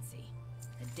necromancy.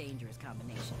 A dangerous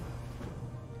combination.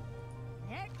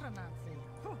 Necromancy?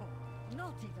 Oh,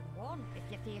 not even one if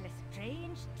you feel a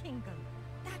strange tingle.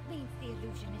 That means the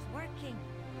illusion is working.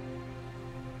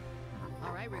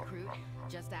 All right, recruit.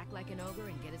 Just act like an ogre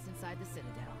and get us inside the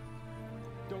Citadel.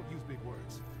 Don't use big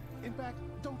words. In fact,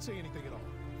 don't say anything at all.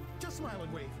 Just smile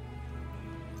and wave.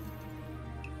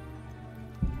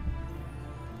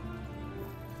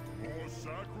 More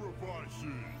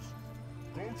sacrifices.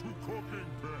 Go to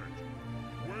cooking pit.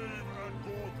 Wave at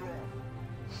Warcraft.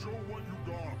 Show what you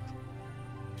got.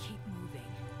 Keep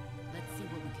moving. Let's see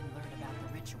what we can learn about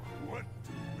the ritual. What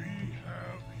do we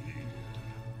have here?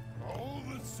 All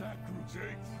the sacrifices.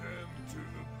 Take them to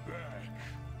the back.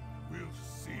 We'll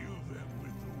seal them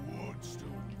with the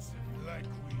wardstones, like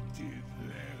we did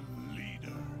their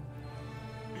leader.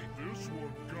 This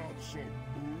one got some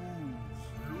moves.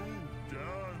 You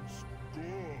dance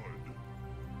good.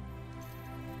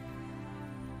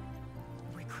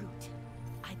 Recruit,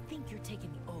 I think you're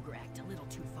taking the ogre act a little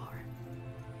too far.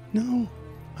 No,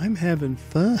 I'm having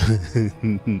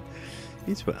fun.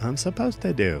 It's what I'm supposed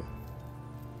to do.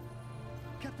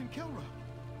 Captain Kilra!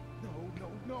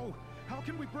 No. How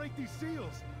can we break these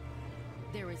seals?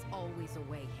 There is always a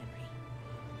way, Henry.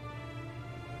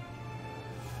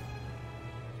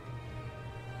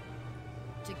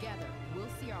 Together, we'll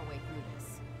see our way through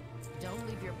this. Don't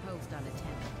leave your post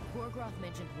unattended. Gorgroth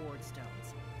mentioned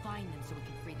wardstones. Find them so we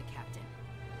can free the captain.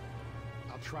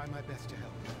 I'll try my best to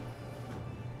help.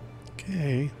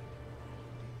 Okay.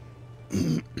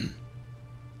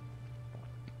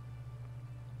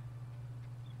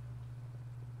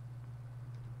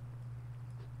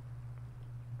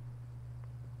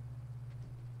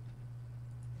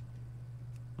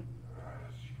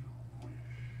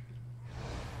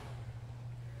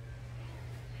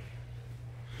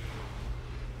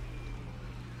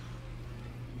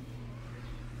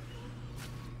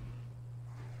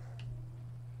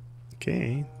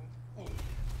 Okay.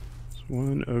 There's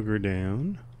one ogre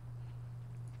down.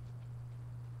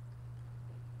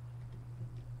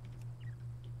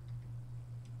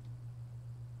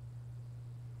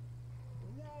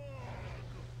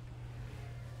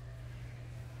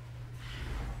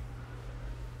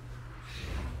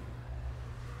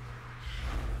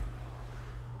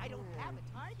 I don't have a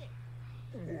target.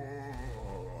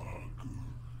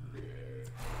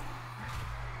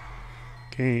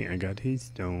 Okay, I got his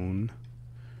stone.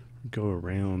 Go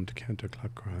around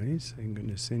counterclockwise. I'm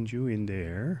gonna send you in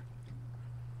there.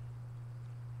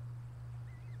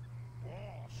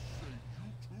 Boss, say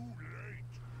you too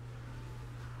late.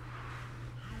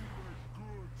 You make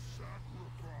good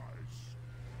sacrifice.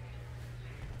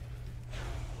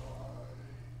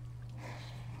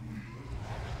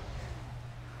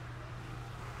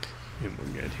 And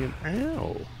we'll get him.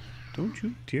 Ow! Don't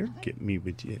you dare get me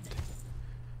with it.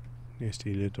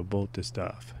 Nasty little bolt of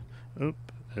stuff. Oh,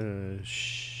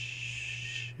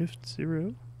 shift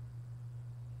 0.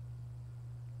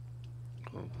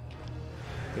 Oh.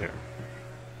 There.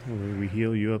 That way we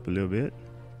heal you up a little bit.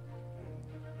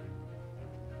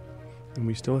 And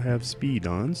we still have speed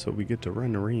on, so we get to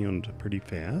run around pretty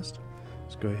fast.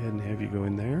 Let's go ahead and have you go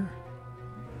in there.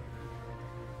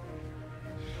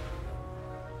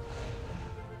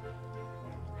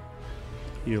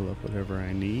 Heal up whatever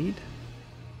I need.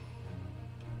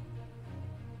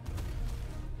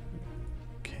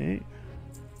 Okay.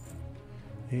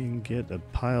 And get a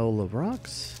pile of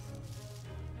rocks.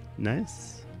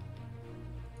 Nice.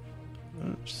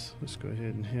 Oops. Let's go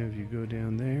ahead and have you go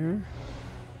down there.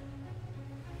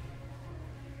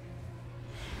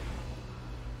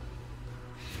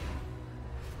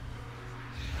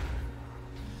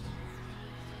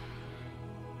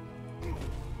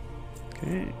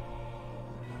 Okay.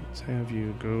 Let's have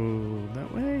you go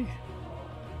that way.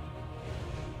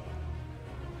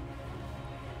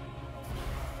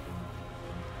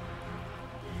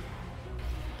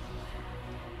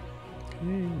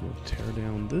 Okay, we'll tear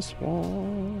down this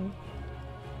wall.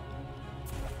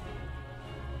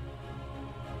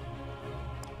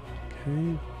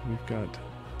 Okay, we've got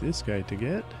this guy to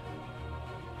get.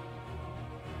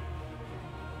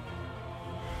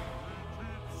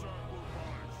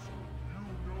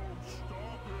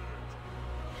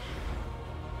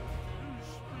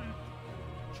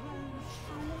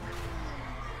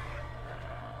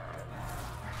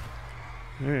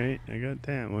 Alright, I got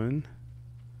that one.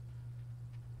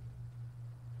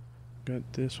 Got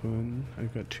this one.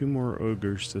 I've got 2 more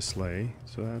ogres to slay,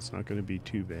 so that's not going to be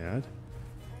too bad.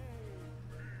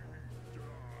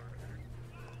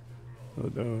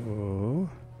 Although,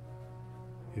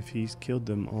 if he's killed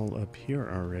them all up here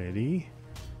already,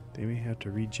 they may have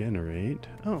to regenerate.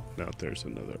 Oh, no, there's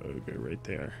another ogre right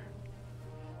there.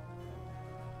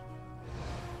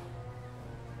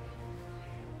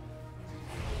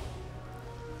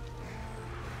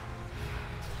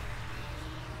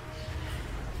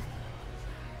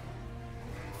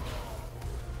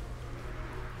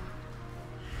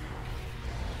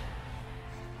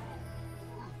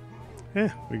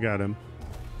 Yeah, we got him.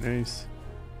 Nice.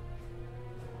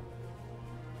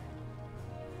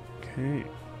 Okay.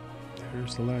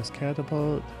 There's the last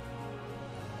catapult.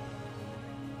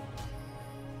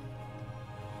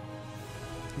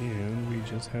 And we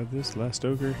just have this last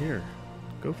ogre here.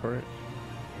 Go for it.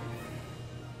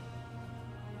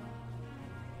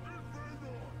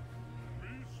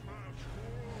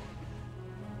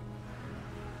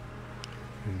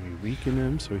 And we weaken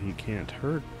him so he can't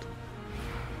hurt.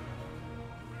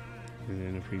 And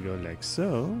then if we go like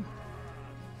so,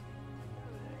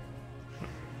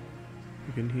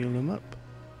 we can heal him up.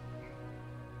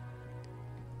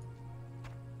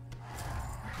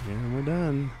 And we're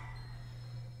done.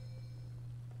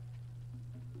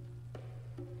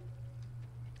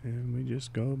 And we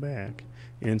just go back.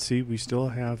 And see, we still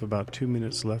have about 2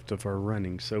 minutes left of our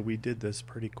running, so we did this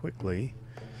pretty quickly.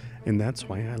 And that's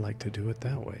why I like to do it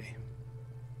that way.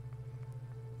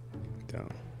 So.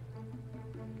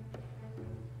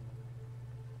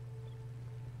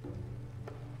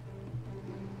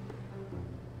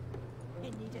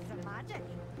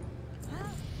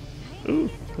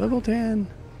 Ooh, level 10.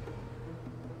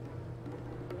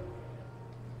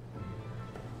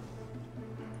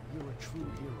 You're a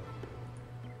true hero.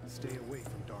 Stay away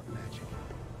from dark magic.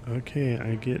 Okay,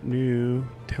 I get new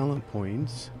talent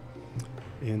points.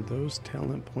 And those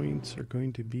talent points are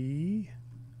going to be...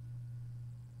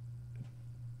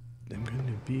 I'm going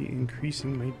to be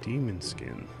increasing my demon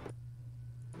skin.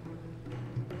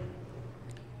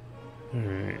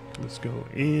 Alright, let's go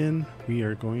in. We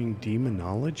are going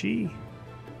demonology.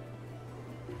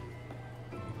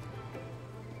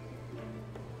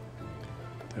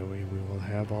 That way we will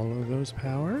have all of those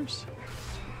powers.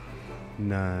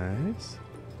 Nice.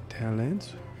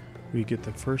 Talents. We get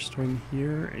the first one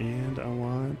here, and I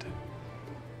want...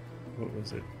 What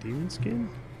was it? Demon skin?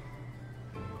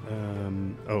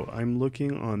 Oh, I'm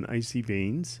looking on Icy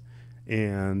Veins.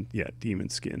 And, yeah, demon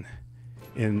skin.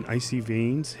 And Icy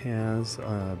Veins has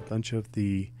a bunch of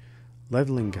the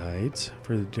leveling guides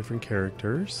for the different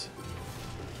characters.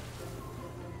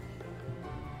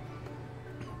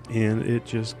 And it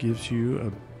just gives you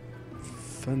a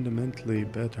fundamentally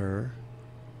better...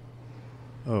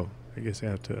 Oh, I guess I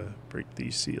have to break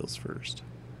these seals first.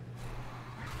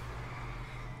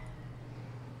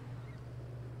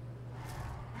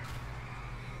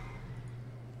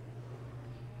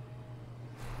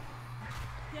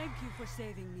 Thank you for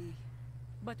saving me.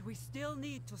 But we still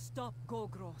need to stop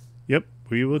Gogroth. Yep,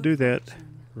 we will do that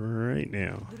right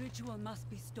now. The ritual must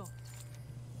be stopped.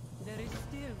 There is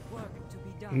still work to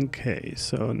be done. Okay,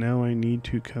 so now I need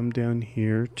to come down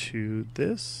here to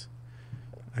this.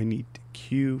 I need to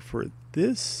queue for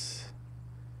this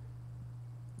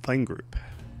fine group.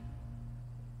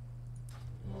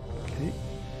 Okay.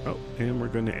 Oh, and we're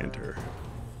going to enter.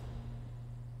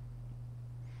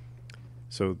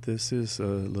 So this is a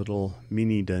little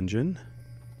mini dungeon.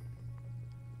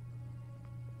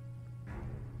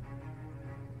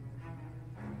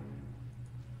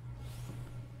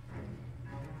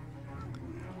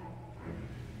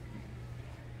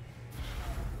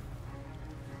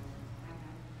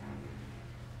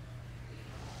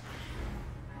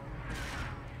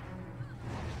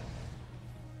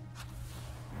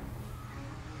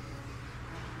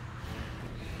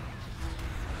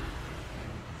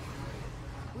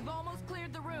 We've almost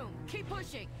cleared the room. Keep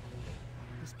pushing.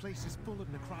 This place is full of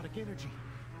necrotic energy.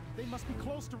 They must be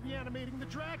close to reanimating the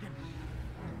dragon.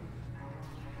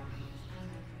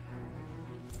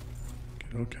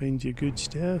 Got all kinds of good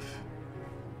stuff.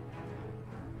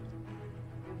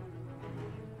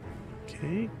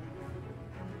 Okay.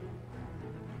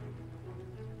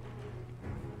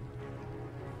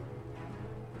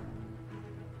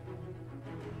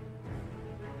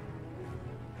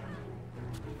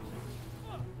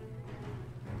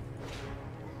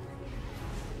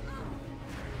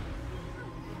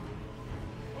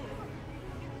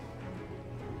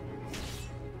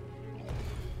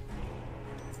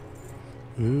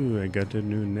 Ooh, I got a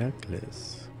new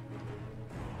necklace.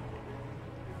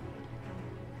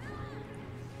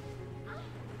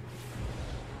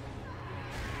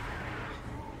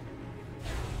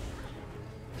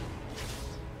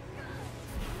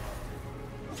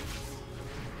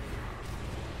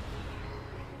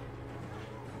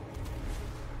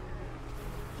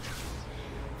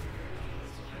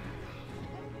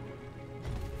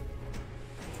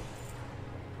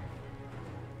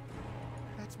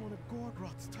 one of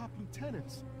Gorgroth's top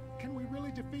lieutenants. Can we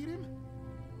really defeat him?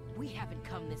 We haven't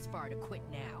come this far to quit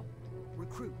now.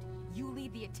 Recruit, you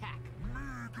lead the attack. Me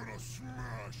gonna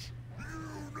smash! You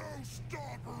no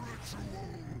stop a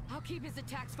ritual! I'll keep his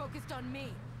attacks focused on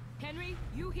me. Henry,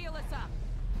 you heal us up.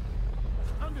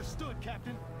 Understood,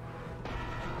 Captain.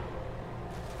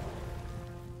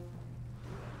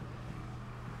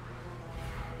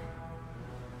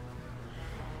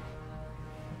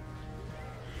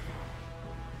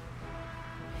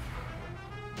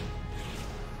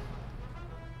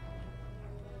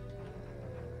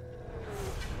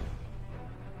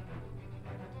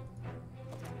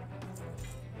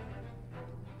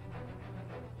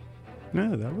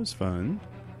 No, that was fun.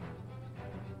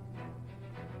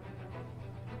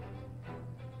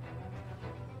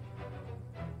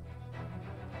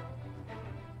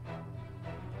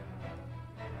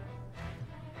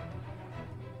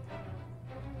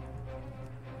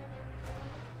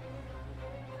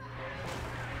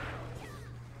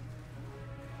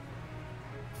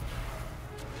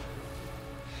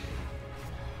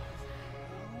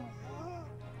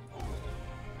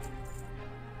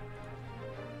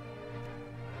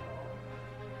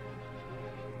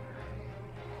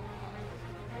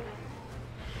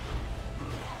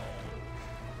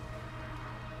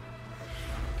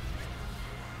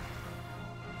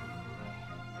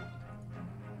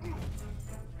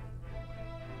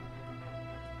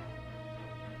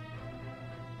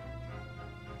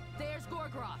 There's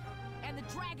Gorgroth, and the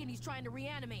dragon he's trying to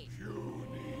reanimate.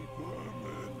 Puny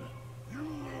vermin! You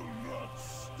will not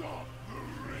stop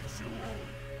the ritual!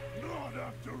 Not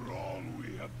after all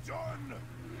we have done!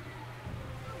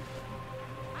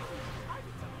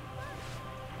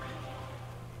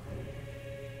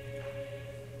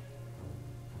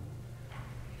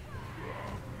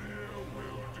 Fafnir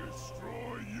will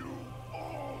destroy you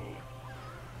all!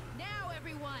 Now,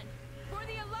 everyone, for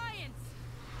the Alliance!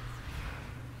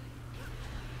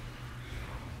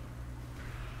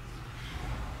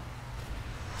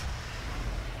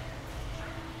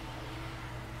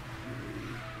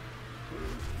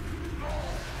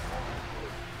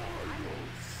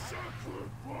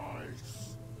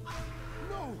 Sacrifice!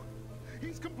 No!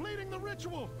 He's completing the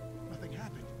ritual! Nothing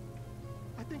happened.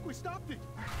 I think we stopped it.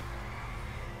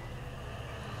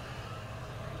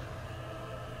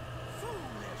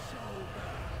 Foolish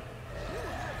ogre! You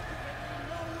have given me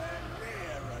nowhere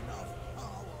near enough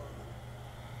power!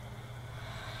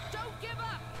 Don't give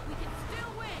up! We can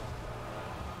still win!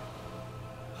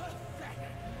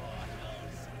 Pathetic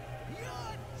mortals! Your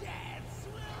deaths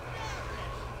will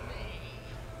nourish me!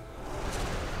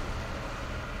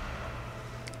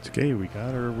 It's okay, we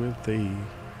got her with the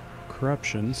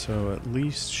corruption, so at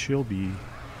least she'll be...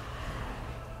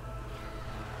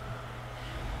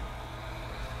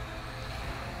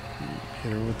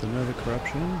 Hit her with another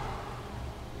corruption.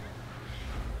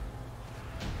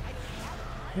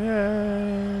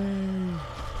 Yay!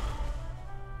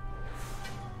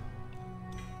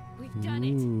 We've done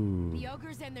Ooh. it! The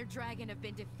ogres and their dragon have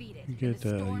been defeated. You and get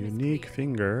the a storm is unique cleared.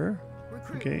 finger.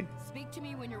 Recruit, Okay. speak to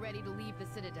me when you're ready to leave the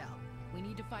Citadel. We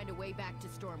need to find a way back to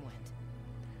Stormwind.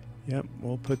 Yep,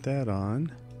 we'll put that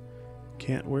on.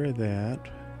 Can't wear that.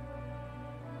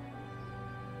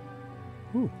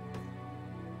 Ooh.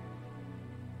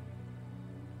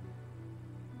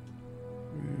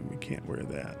 We can't wear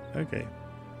that. Okay.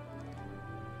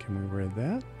 Can we wear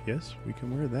that? Yes, we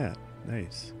can wear that.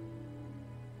 Nice.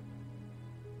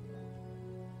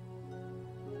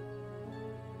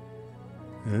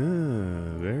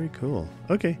 Ah, very cool.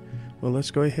 Okay, well, let's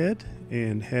go ahead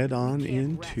and head on We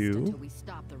can't rest into... until we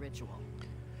stop the ritual.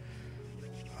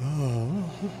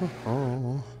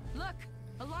 Oh. Look!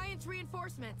 Alliance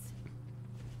reinforcements!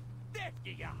 There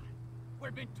you are!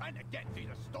 We've been trying to get to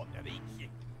the stone to reach you.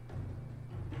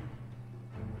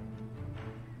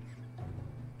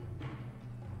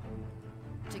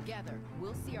 Together,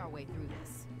 we'll see our way through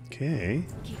this. Okay.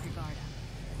 Keep your guard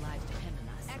up. Lives depend on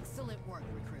us. Excellent work,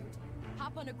 recruit.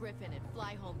 Hop on a griffin and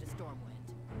fly home to Stormwind.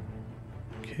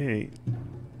 Okay.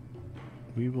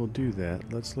 We will do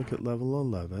that. Let's look at level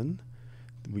 11.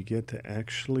 We get to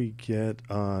actually get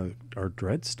our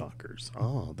Dreadstalkers.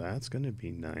 Oh, that's going to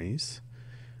be nice.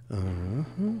 And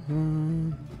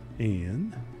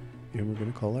we're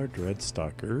going to call our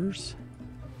Dreadstalkers.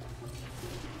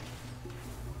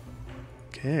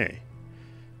 Okay.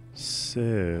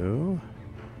 So,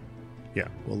 yeah,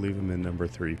 we'll leave them in number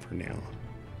 3 for now.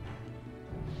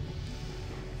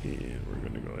 And we're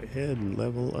going to go ahead and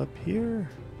level up here.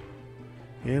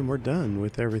 And we're done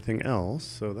with everything else,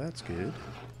 so that's good.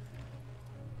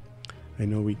 I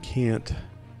know we can't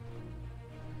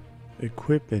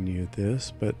equip any of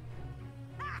this, but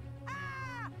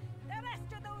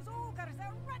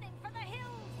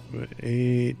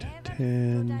 8,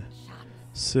 10,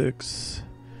 6.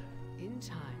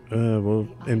 We'll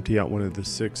empty out one of the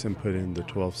 6 and put in the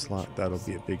 12 slot. That'll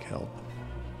be a big help.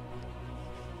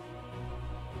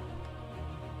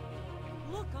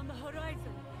 Look on the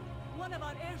horizon. One of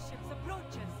our airships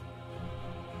approaches.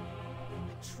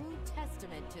 A true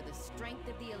testament to the strength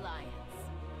of the Alliance.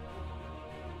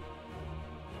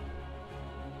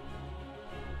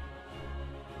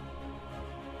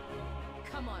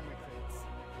 Come on, recruits.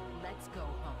 Let's go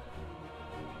home.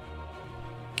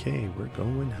 Okay, we're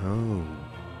going home.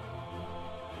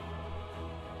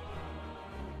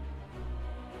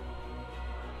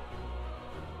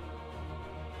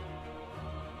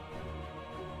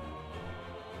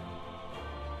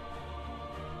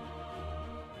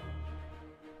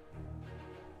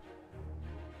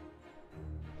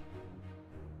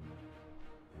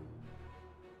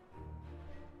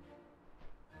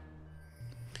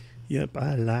 Yep,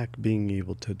 I like being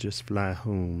able to just fly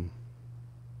home.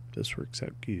 This works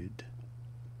out good.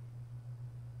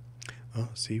 Oh,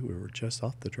 see, we were just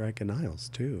off the Dragon Isles,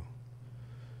 too.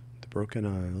 The Broken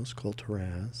Isles,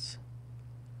 Kulturaz.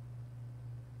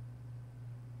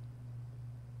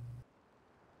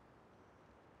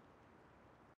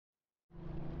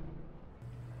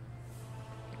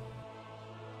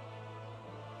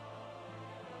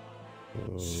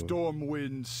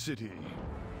 Stormwind City,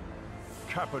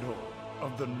 capital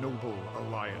of the Noble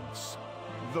Alliance.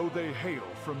 Though they hail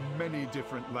from many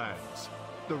different lands,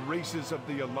 the races of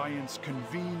the Alliance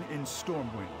convene in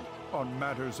Stormwind on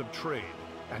matters of trade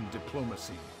and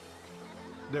diplomacy.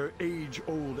 Their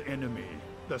age-old enemy,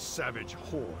 the Savage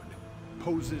Horde,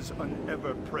 poses an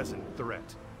ever-present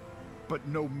threat. But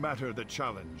no matter the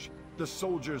challenge, the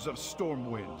soldiers of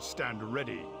Stormwind stand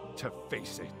ready to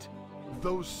face it.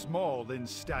 Though small in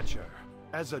stature,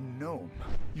 as a gnome,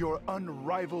 your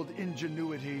unrivaled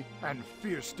ingenuity and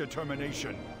fierce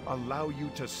determination allow you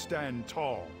to stand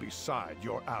tall beside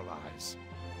your allies.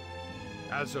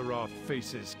 Azeroth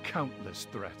faces countless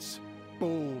threats.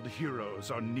 Bold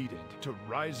heroes are needed to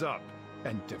rise up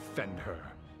and defend her.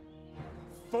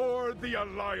 For the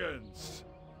Alliance!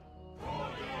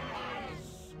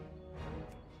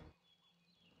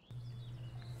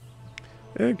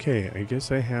 Okay, I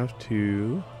guess I have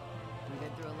to... We've been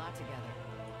through a lot together.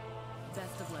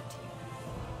 Best of luck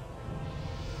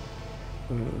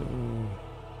to you.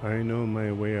 I know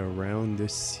my way around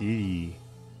this city.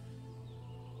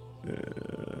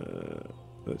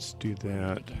 Let's do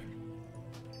that.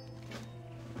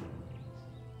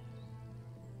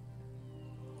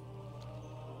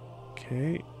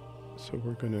 Okay, so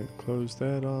we're gonna close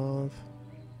that off.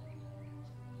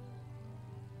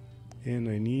 And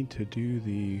I need to do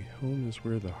the home is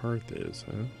where the hearth is,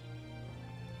 huh?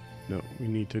 No, we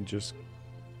need to just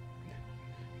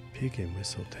Pig and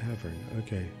Whistle Tavern.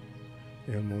 Okay.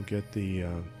 And we'll get the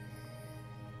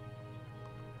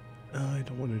I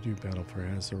don't want to do Battle for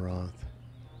Azeroth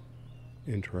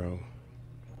intro.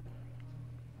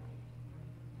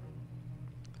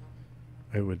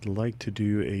 I would like to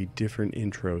do a different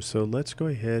intro. So let's go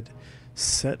ahead,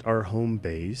 set our home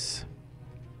base.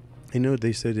 I know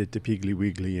they said it to Piggly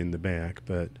Wiggly in the back,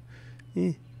 but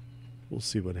we'll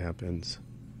see what happens.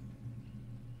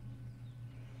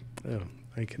 Oh,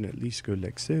 I can at least go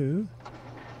like so.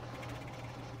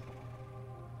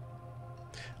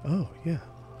 Oh, yeah.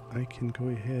 I can go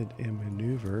ahead and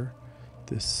maneuver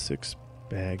this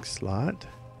 6-bag slot.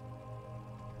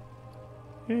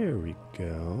 There we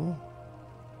go.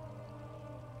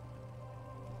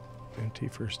 Empty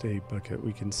first aid bucket.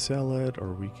 We can sell it,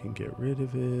 or we can get rid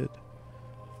of it,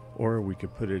 or we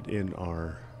could put it in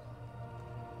our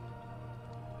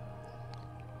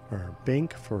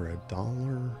bank for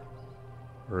 $1,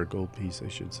 or a gold piece, I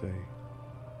should say.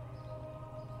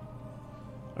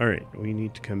 All right, we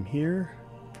need to come here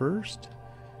first,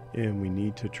 and we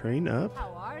need to train up.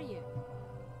 How are you?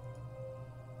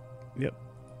 Yep.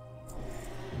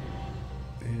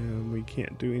 And we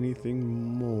can't do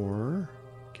anything more.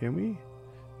 Can we?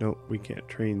 Nope, we can't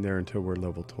train there until we're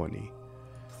level 20.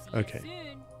 Okay.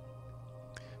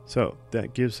 So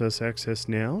that gives us access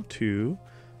now to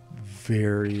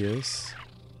various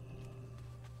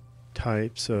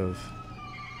types of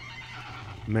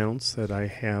mounts that I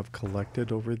have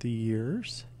collected over the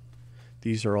years.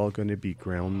 These are all going to be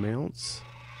ground mounts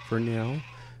for now.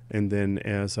 And then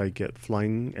as I get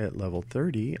flying at level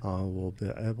 30, I will be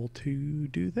able to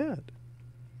do that.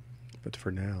 But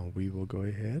for now, we will go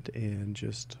ahead and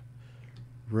just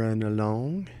run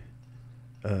along.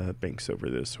 Banks over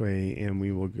this way, and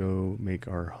we will go make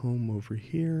our home over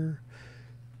here.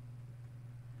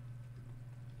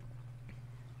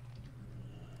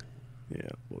 Yeah,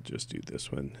 we'll we'll just do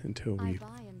this one until I we...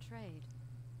 buy and trade.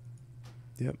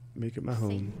 Yep, make it my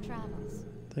home. Safe travels.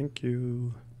 Thank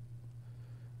you.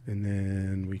 And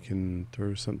then we can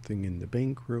throw something in the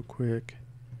bank real quick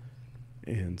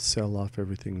and sell off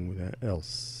everything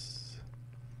else.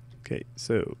 Okay,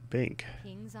 so bank.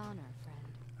 King's honor,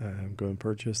 friend. I'm going to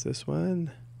purchase this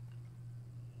one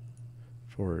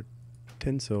for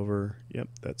 10 silver. Yep,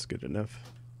 that's good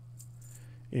enough.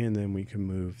 And then we can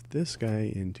move this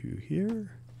guy into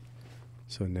here.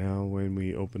 So now when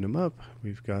we open him up,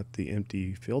 we've got the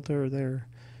empty filter there,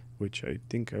 which I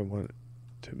think I want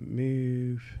to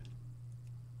move.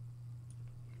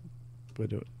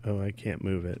 But, oh, I can't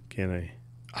move it, can I?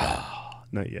 Ah,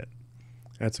 not yet.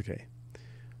 That's okay.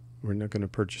 We're not going to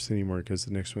purchase anymore because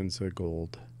the next one's a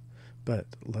gold. But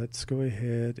let's go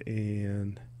ahead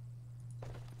and...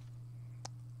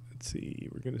 Let's see,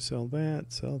 we're going to sell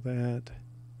that, sell that,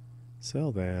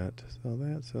 sell that, sell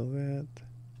that, sell that.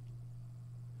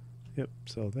 Yep,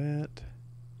 sell that,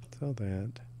 sell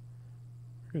that.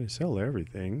 We're going to sell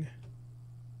everything.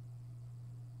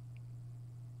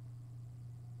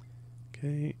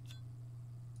 Okay.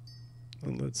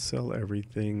 Well, let's sell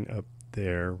everything up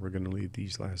there. We're going to leave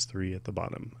these last three at the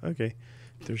bottom. Okay,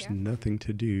 there's nothing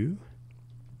to do.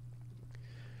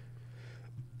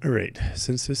 Alright,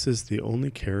 since this is the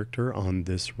only character on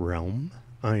this realm,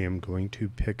 I am going to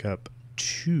pick up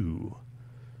two,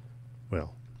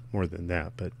 well, more than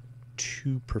that, but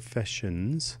two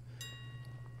professions.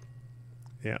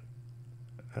 Yeah,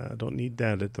 I don't need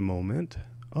that at the moment.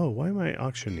 Oh, why am I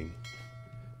auctioning?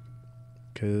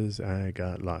 Because I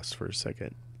got lost for a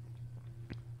second.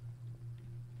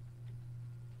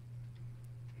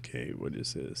 Okay, what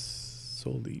is this?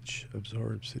 Soul Leech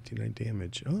absorbs 59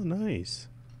 damage. Oh, nice.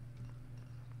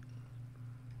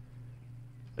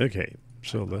 Okay,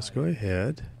 so let's go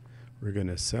ahead. We're going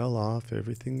to sell off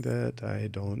everything that I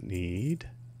don't need.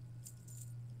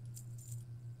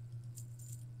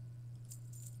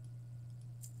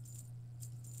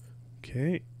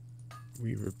 Okay,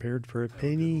 we repaired for a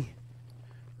penny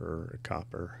or a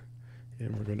copper,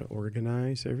 and we're going to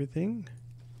organize everything.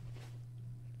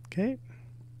 Okay.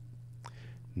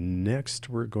 Next,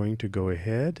 we're going to go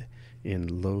ahead and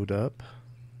load up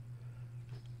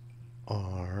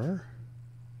our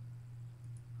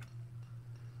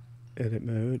edit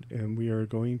mode, and we are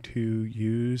going to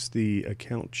use the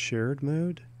account shared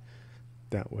mode.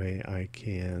 That way I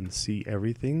can see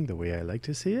everything the way I like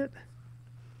to see it.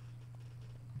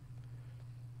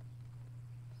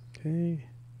 Okay.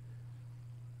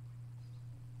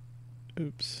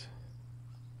 Oops.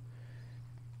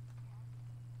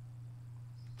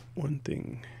 One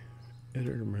thing,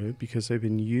 editor mode, because I've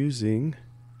been using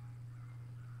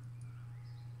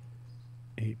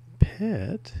a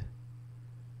pet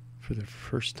for the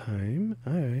first time,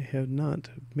 I have not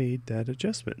made that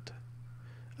adjustment.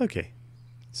 Okay,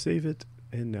 save it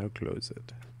and now close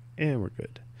it. And we're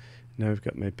good. Now I've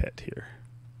got my pet here.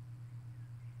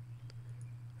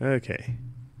 Okay.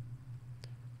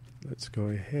 Let's go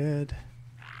ahead.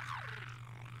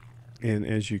 And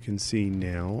as you can see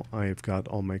now, I've got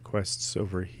all my quests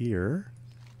over here.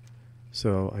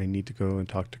 So I need to go and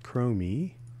talk to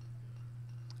Chromie.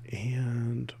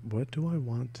 And what do I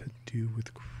want to do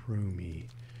with Chromie?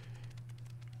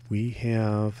 We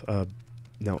have,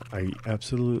 now I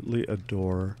absolutely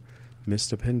adore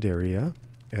Mista Pandaria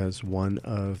as one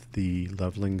of the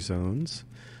leveling zones.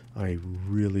 I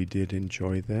really did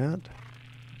enjoy that.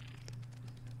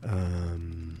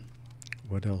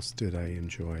 What else did I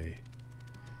enjoy?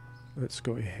 Let's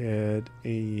go ahead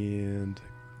and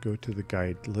go to the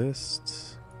guide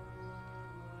lists.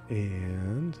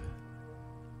 And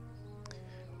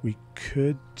we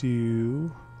could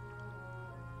do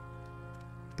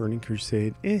Burning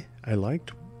Crusade. I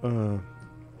liked Wrath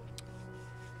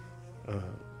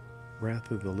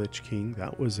of the Lich King.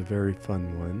 That was a very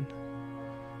fun one.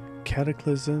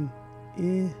 Cataclysm.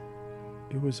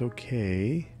 It was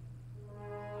okay.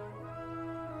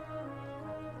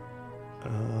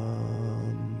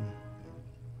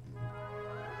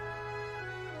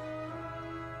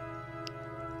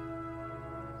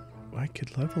 I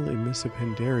could level in Mista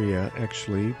Pandaria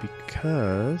actually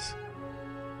because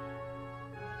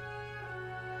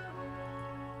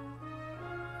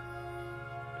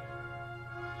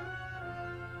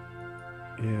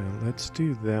yeah, let's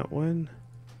do that one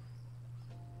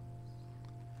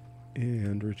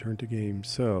and return to game.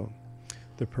 So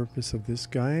the purpose of this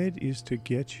guide is to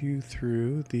get you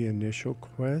through the initial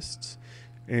quests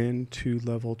and to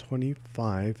level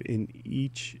 25 in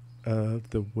each of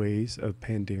the ways of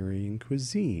Pandarian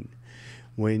cuisine.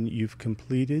 When you've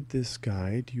completed this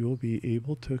guide, you will be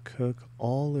able to cook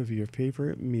all of your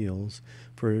favorite meals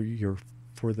for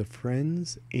the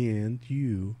friends, and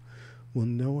you will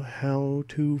know how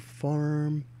to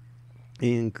farm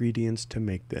ingredients to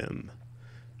make them.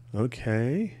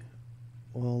 Okay.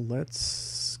 Well, let's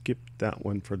skip that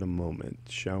one for the moment,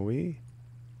 shall we?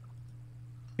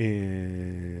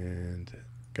 And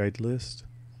guide list.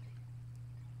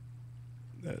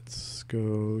 Let's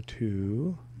go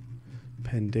to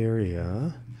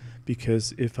Pandaria,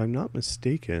 because if I'm not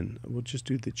mistaken, we'll just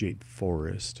do the Jade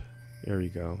Forest. There we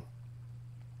go.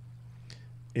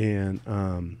 And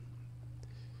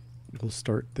we'll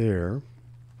start there.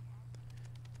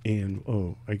 And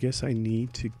oh, I guess I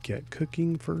need to get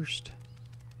cooking first.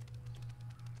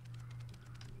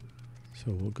 So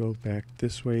we'll go back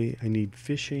this way. I need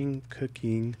fishing,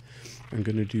 cooking. I'm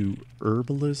going to do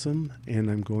herbalism, and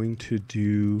I'm going to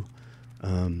do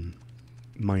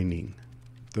mining.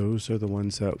 Those are the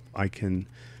ones that I can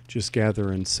just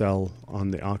gather and sell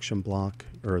on the auction block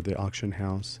or the auction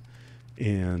house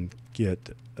and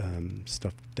get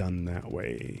stuff done that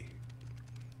way.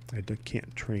 I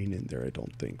can't train in there, I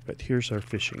don't think. But here's our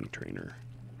fishing trainer.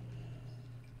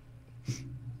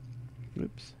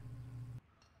 Oops.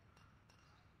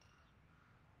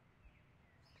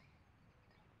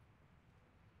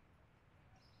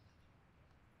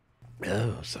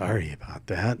 Oh, sorry about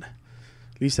that.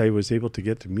 At least I was able to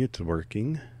get the mute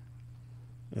working.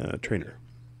 Trainer.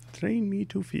 Train me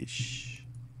to fish.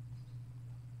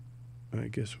 I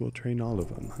guess we'll train all of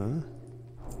them, huh?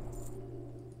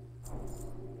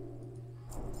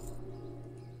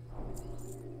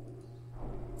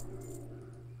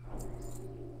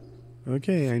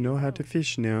 Okay, I know how to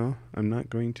fish now. I'm not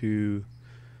going to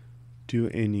do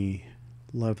any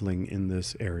leveling in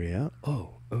this area. Oh.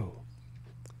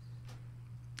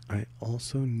 I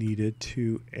also needed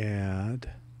to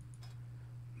add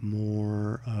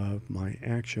more of my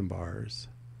action bars.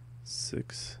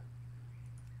 6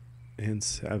 and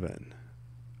 7.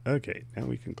 Okay, now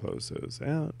we can close those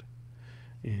out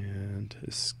and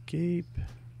escape.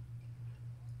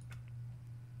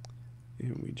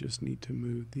 And we just need to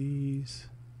move these.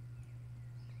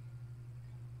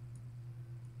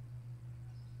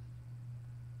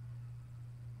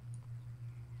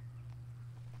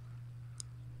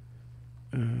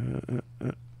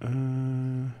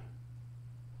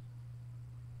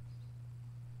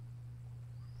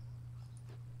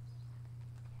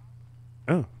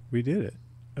 Oh, we did it.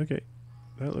 Okay,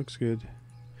 that looks good.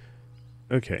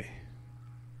 Okay,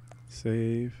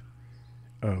 save.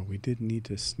 Oh, we did need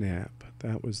to snap.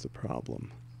 That was the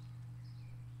problem.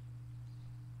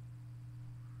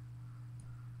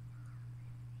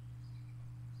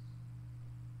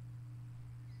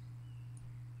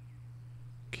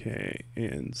 Okay,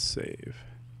 and save.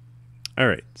 All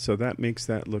right, so that makes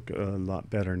that look a lot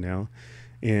better now.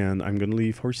 And I'm going to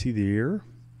leave Horsey there,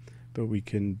 but we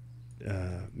can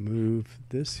move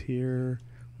this here.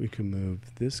 We can move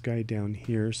this guy down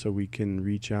here so we can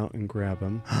reach out and grab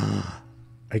him.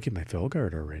 I get my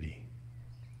Felguard already.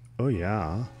 Oh,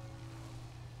 yeah.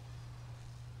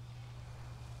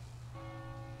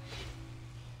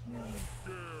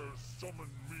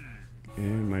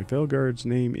 And my Felguard's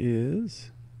name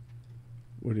is...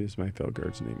 What is my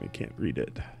Felguard's name? I can't read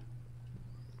it.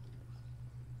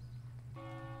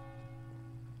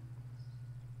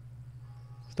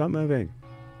 Stop moving.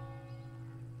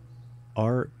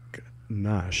 Arknesh.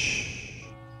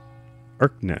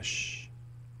 Arknesh.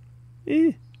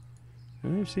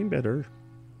 I've seen better.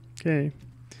 Okay.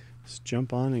 Let's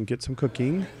jump on and get some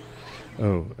cooking.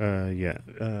 Oh, yeah.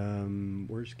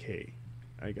 Where's K?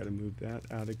 I gotta move that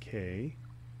out of K.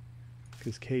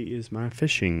 Because K is my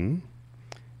fishing.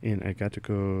 And I got to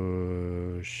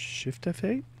go Shift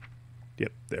F8.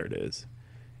 Yep, there it is.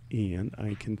 And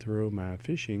I can throw my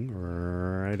fishing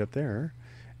right up there.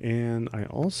 And I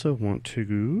also want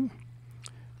to...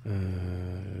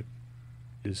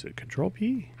 is it Control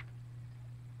P?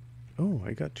 Oh,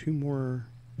 I got 2 more.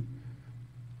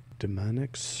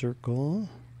 Demonic Circle.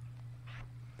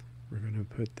 We're going to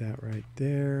put that right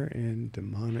there. And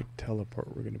Demonic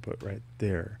Teleport we're going to put right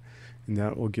there. And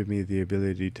that will give me the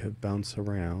ability to bounce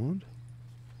around.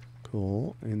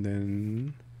 Cool. And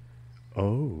then...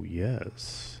 Oh,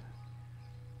 yes.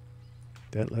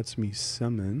 That lets me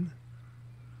summon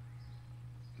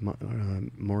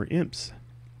more imps.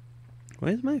 Why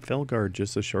is my Felguard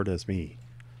just as short as me?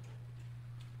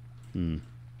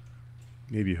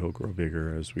 Maybe he'll grow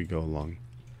bigger as we go along.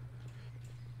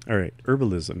 Alright,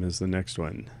 herbalism is the next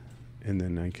one. And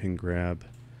then I can grab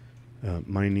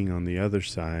mining on the other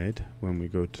side when we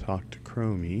go talk to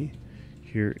Chromie.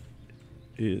 Here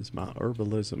is my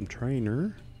herbalism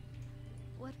trainer.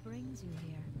 What brings you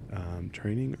here?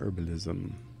 Training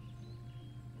herbalism.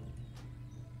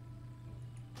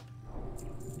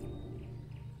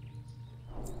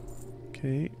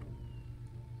 Okay.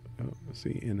 Oh,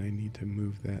 see, and I need to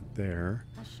move that there.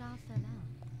 A shot fell out.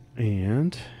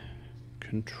 And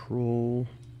control.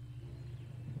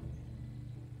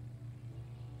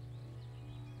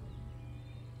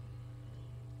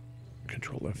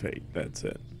 Control F8, that's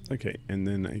it. Okay, and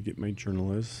then I get my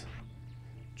journal,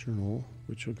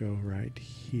 which will go right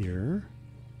here.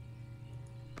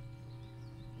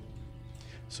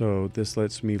 So this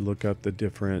lets me look up the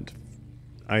different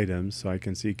items so I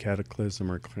can see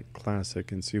Cataclysm or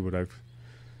Classic and see what I've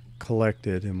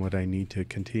collected and what I need to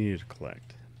continue to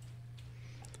collect.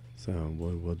 So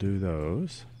we'll do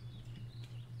those.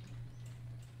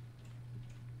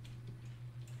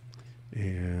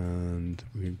 And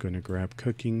we're going to grab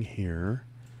cooking here.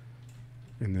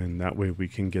 And then that way we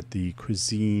can get the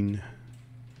cuisine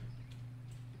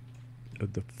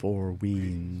of the four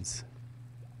weens.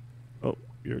 Oh,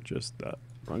 you're just the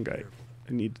wrong guy.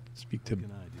 I need to speak to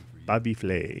Bobby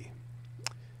Flay.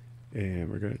 And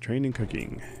we're going to train in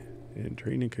cooking. And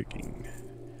train in cooking.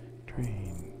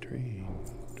 Train.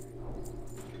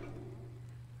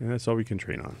 And that's all we can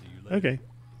train on. Okay.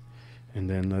 And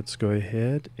then let's go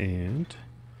ahead and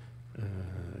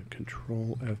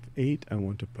control F8. I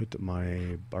want to put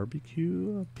my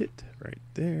barbecue pit right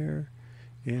there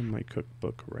and my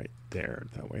cookbook right there.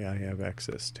 That way I have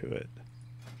access to it.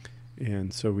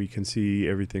 And so we can see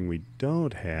everything we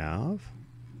don't have.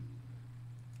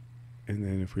 And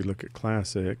then if we look at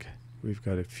Classic, we've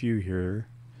got a few here.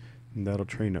 And that'll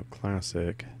train up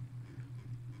Classic.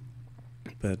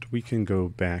 But we can go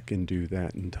back and do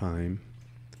that in time.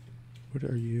 What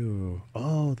are you?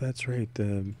 Oh, that's right.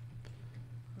 The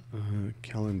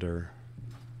calendar.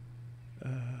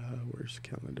 Where's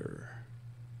calendar?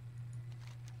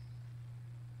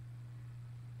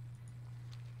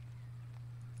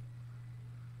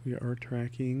 We are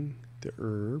tracking the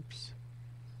herbs.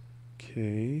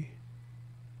 Okay.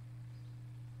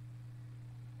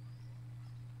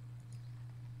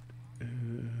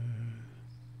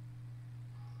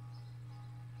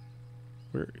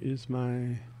 Where is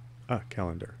my...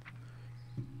 calendar.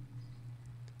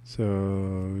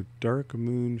 So, Dark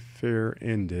Moon Fair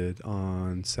ended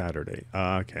on Saturday.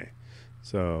 Okay.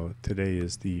 So, today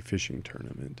is the fishing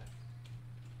tournament.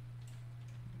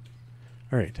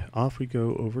 Alright, off we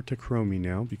go over to Chromie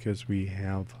now because we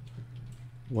have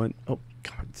one... Oh,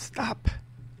 God, stop!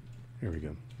 There we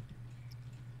go.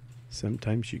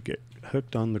 Sometimes you get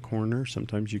hooked on the corner,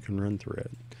 sometimes you can run through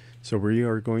it. So we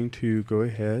are going to go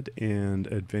ahead and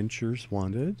Adventures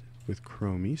Wanted with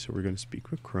Chromie. So we're going to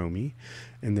speak with Chromie.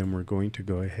 And then we're going to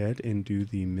go ahead and do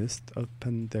the Mist of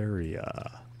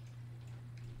Pandaria.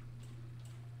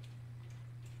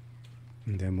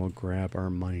 And then we'll grab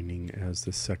our mining as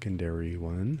the secondary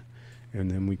one. And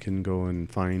then we can go and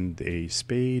find a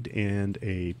spade and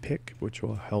a pick, which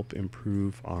will help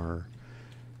improve our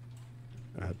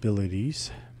abilities.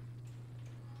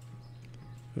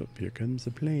 Oh, here comes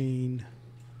the plane.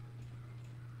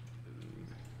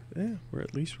 Yeah, or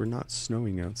at least we're not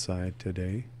snowing outside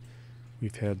today.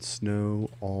 We've had snow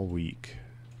all week.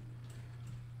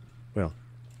 Well,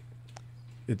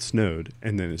 it snowed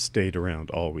and then it stayed around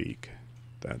all week.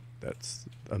 That's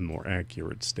a more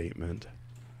accurate statement.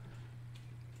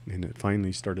 And it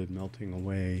finally started melting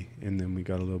away, and then we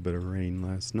got a little bit of rain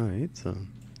last night, so...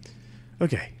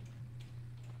 Okay.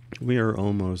 We are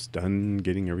almost done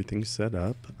getting everything set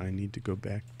up. I need to go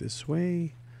back this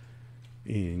way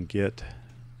and get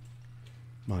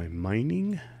my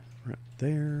mining right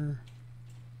there.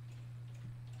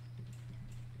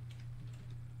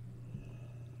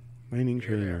 Mining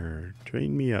trainer,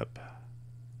 train me up.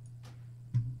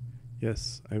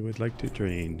 Yes, I would like to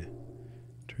train.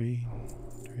 Train.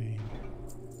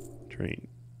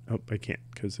 Oh, I can't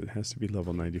because it has to be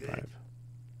level 95.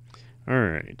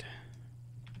 Alright.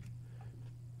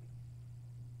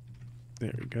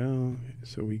 There we go.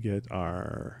 So we get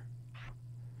our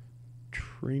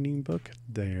training book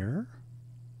there.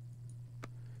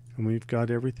 And we've got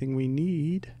everything we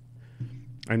need.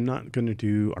 I'm not going to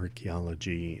do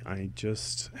archaeology. I'm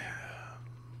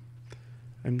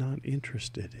not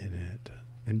interested in it.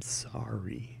 I'm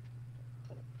sorry.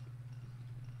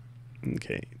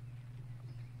 Okay.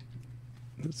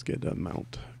 Let's get a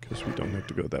mount because we don't have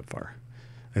to go that far.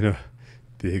 I know.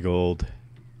 Big old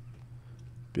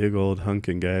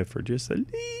hunking guy for just a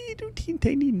little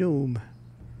tiny gnome.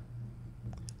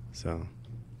 So,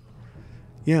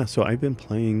 yeah, so I've been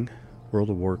playing World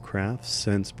of Warcraft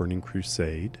since Burning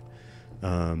Crusade.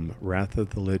 Wrath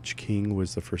of the Lich King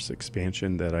was the first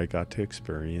expansion that I got to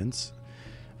experience.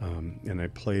 And I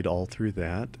played all through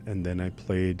that. And then I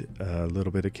played a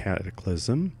little bit of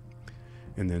Cataclysm.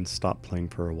 And then stopped playing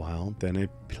for a while. Then I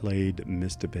played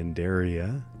Mist of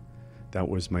Pandaria. That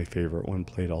was my favorite one.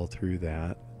 Played all through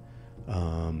that.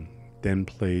 Then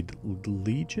played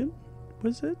Legion,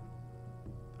 was it?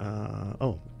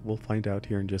 Oh, we'll find out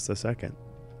here in just a second.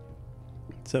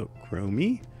 So,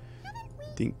 Chromie,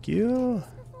 thank you.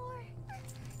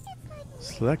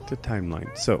 Select a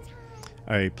timeline. So,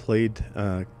 I played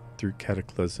through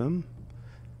Cataclysm.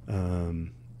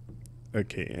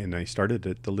 Okay, and I started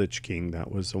at the Lich King.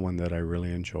 That was the one that I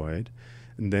really enjoyed.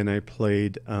 And then I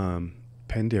played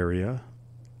Pandaria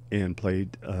and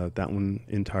played that one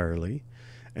entirely.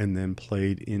 And then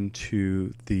played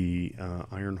into the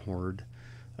Iron Horde,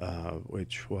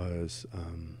 which was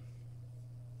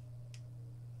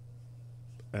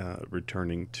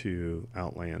returning to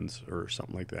Outlands or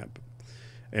something like that.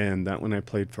 And that one I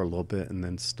played for a little bit and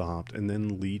then stopped. And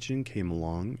then Legion came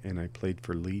along and I played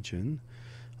for Legion.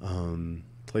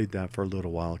 Played that for a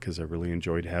little while because I really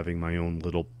enjoyed having my own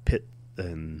little pit.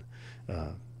 And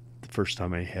the first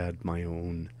time I had my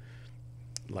own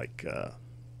like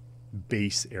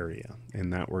base area,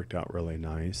 and that worked out really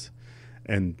nice.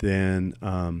 And then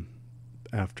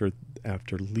after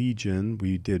Legion,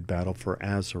 we did Battle for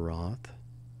Azeroth.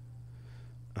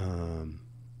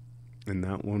 And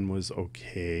that one was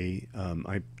okay.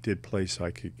 I did play so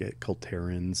I could get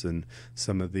Kulterans and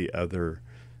some of the other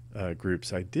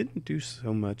groups. I didn't do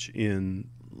so much in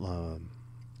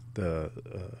the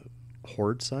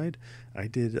Horde side. I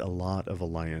did a lot of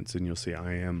Alliance, and you'll see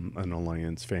I am an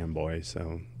Alliance fanboy,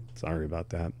 so sorry about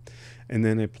that. And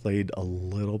then I played a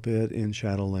little bit in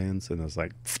Shadowlands, and I was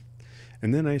like, pfft.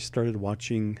 And then I started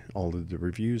watching all of the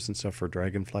reviews and stuff for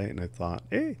Dragonflight, and I thought,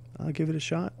 hey, I'll give it a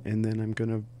shot. And then I'm going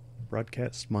to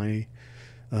broadcast my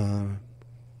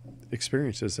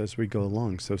experiences as we go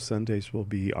along. So Sundays will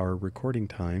be our recording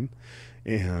time.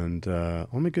 And oh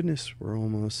my goodness, we're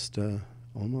almost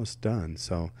done.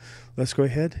 So let's go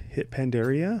ahead, hit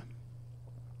Pandaria.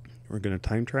 We're going to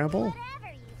time travel.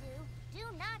 Whatever you do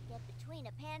not get between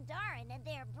a Pandaren and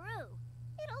their brew.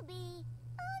 It'll be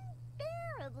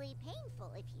unbearably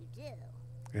painful if you do.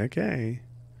 Okay.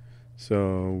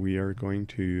 So we are going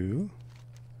to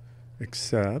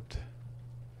accept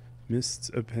Mists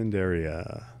of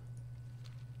Pandaria.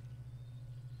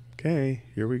 Okay,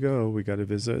 here we go. We got to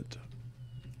visit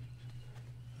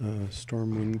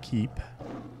Stormwind Keep.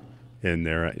 And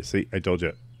there, see, I told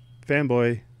you.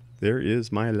 Fanboy, there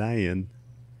is my lion.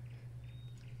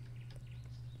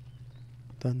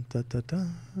 Dun, dun, dun,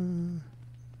 dun.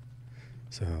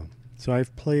 So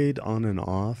I've played on and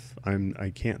off.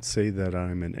 I can't say that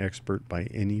I'm an expert by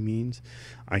any means.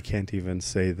 I can't even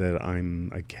say that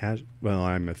I'm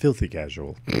I'm a filthy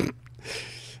casual.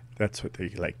 That's what they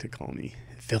like to call me,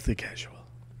 filthy casual.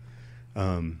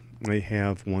 I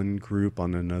have one group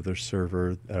on another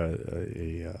server,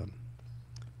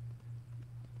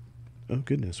 oh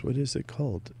goodness, what is it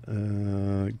called?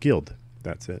 Guild.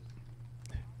 That's it.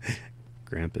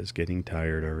 Grandpa's getting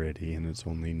tired already, and it's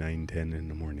only 9:10 in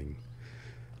the morning.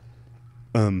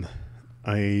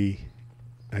 I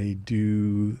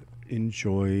do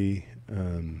enjoy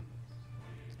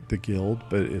the guild,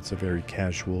 but it's a very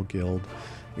casual guild,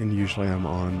 and usually I'm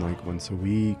on like once a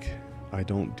week. I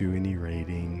don't do any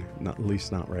raiding, at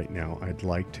least not right now. I'd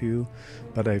like to,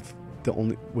 but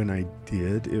when I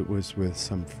did, it was with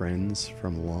some friends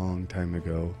from a long time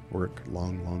ago,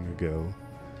 long ago.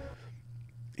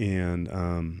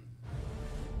 And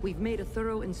we've made a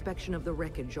thorough inspection of the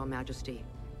wreckage, Your Majesty.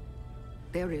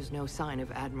 There is no sign of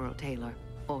Admiral Taylor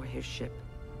or his ship.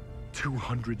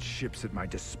 200 ships at my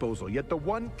disposal, yet the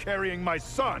one carrying my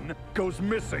son goes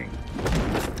missing.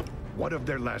 What of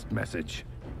their last message?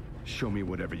 Show me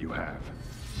whatever you have.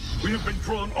 We have been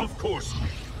drawn off course.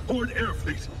 Horde air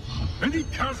fleet. Many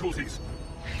casualties.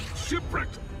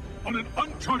 Shipwrecked on an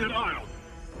uncharted isle.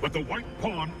 But the White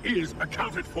Pawn is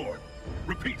accounted for.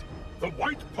 Repeat, the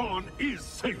White Pawn is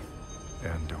safe.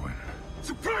 Anduin.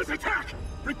 Surprise attack!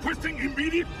 Requesting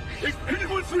immediate... If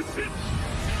anyone's receipt...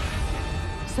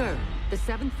 Sir, the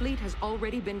 7th Fleet has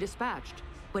already been dispatched,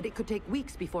 but it could take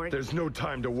weeks before it... There's no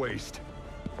time to waste.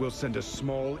 We'll send a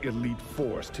small elite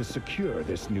force to secure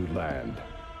this new land.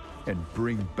 And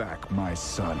bring back my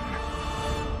son.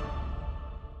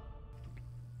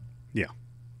 Yeah.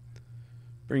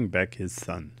 Bring back his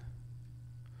son.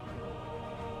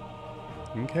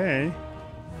 Okay.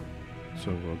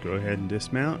 So we'll go ahead and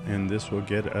dismount, and this will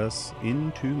get us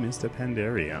into Mist of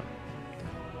Pandaria.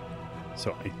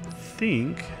 So I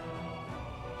think...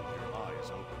 Your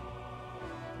eyes open.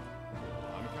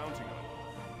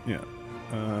 Yeah.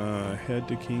 Head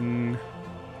to King.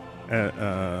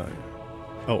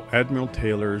 Admiral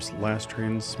Taylor's last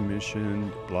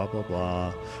transmission. Blah blah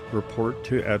blah. Report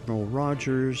to Admiral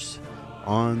Rogers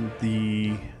on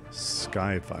the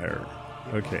Skyfire.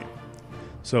 Okay.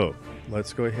 So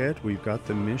let's go ahead. We've got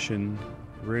the mission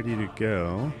ready to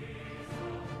go.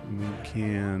 We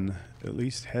can at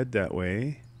least head that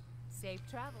way. Safe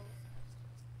travels.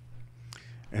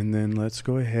 And then let's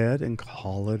go ahead and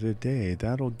call it a day.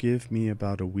 That'll give me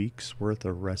about a week's worth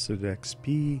of rested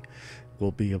XP.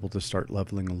 We'll be able to start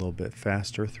leveling a little bit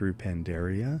faster through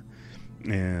Pandaria.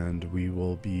 And we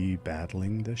will be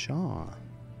battling the Shah.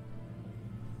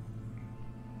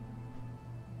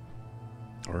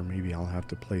 Or maybe I'll have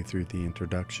to play through the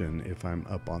introduction if I'm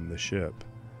up on the ship.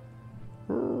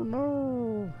 Oh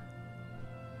no!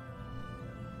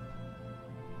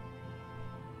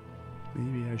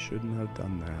 Maybe I shouldn't have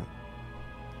done that.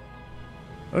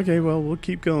 Okay, well, we'll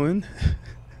keep going.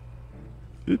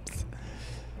 Oops.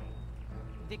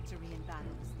 Victory in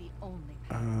battle is the only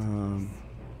path.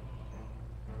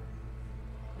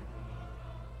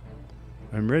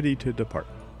 I'm ready to depart.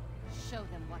 Show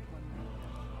them what we're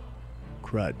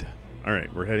made. Crud.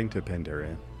 Alright, we're heading to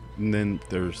Pandaria. And then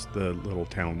there's the little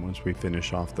town. Once we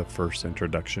finish off the first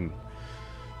introduction,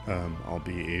 I'll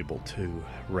be able to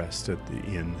rest at the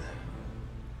inn.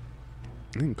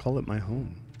 I can call it my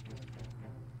home.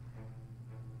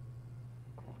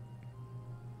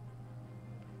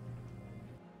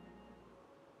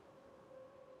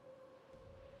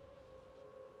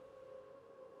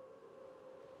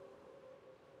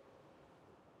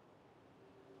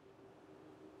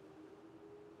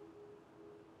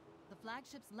 The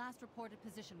flagship's last reported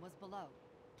position was below.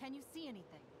 Can you see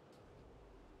anything?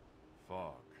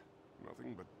 Fog.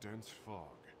 Nothing but dense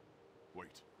fog.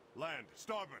 Wait. Land.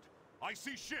 Starboard. I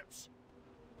see ships!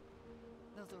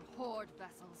 Those are Horde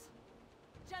vessels.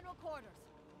 General quarters.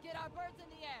 Get our birds in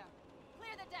the air.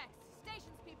 Clear the decks.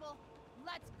 Stations, people.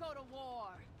 Let's go to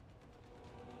war.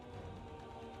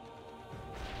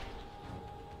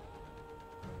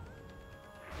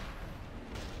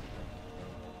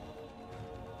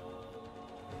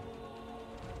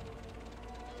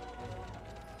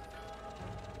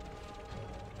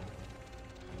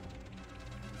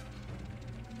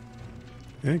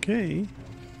 Okay.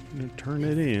 I'm going to turn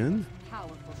it in.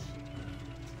 Powerful ship.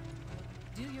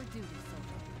 Do your duty,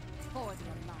 soldier. For the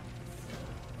Alliance.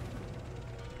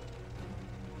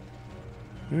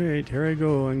 Alright, here I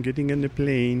go. I'm getting in the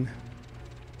plane.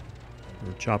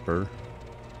 Or chopper.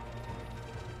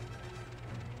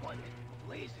 What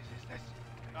blazes is this?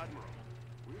 Admiral,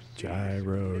 we're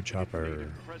Gyro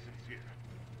chopper. presence here.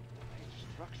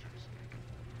 Structures.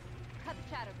 Cut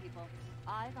the chatter, people.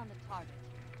 Eyes on the target.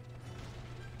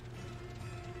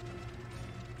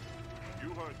 You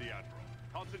heard the Admiral.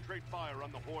 Concentrate fire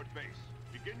on the Horde base.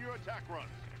 Begin your attack runs.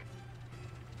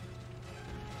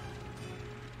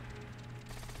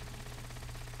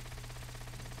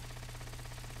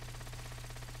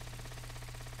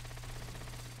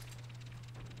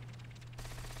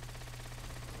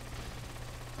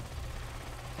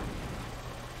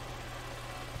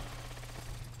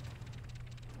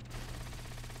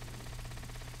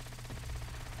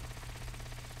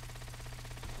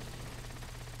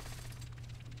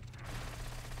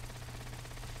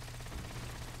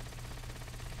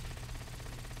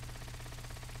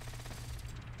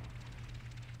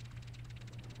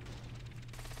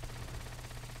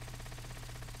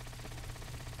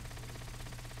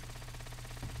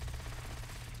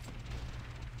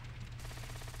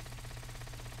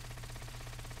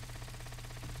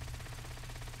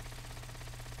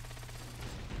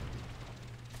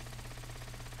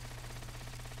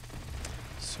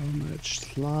 So much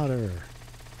slaughter.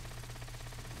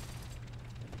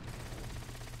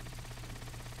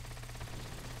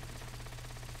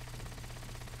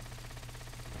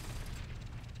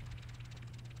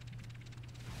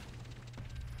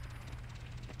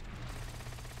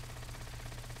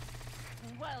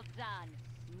 Well done.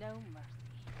 No mercy.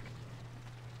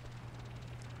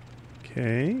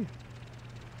 Okay.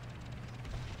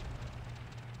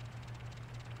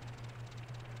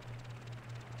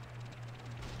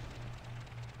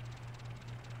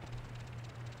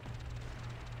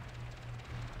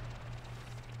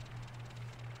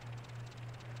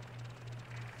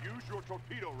 Use your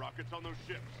torpedo rockets on those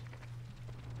ships.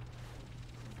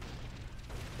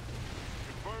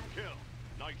 Confirm kill.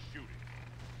 Nice shooting.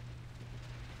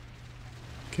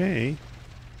 Okay.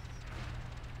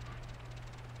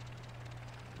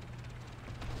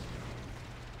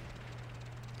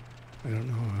 I don't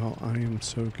know how I am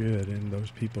so good and those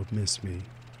people miss me.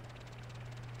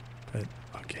 But,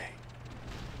 okay.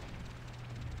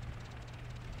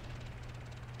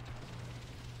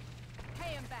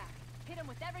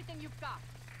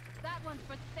 one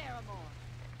for Theramore.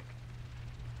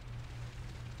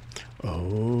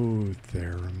 Oh,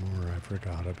 Theramore. I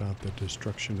forgot about the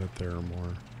destruction of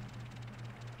Theramore.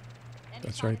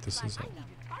 That's right, this is...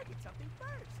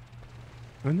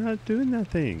 I'm not doing that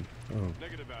thing. Oh.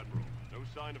 Negative, Admiral. No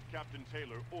sign of Captain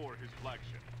Taylor or his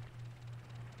flagship.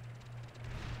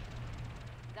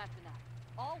 That's enough.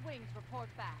 All wings report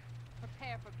back.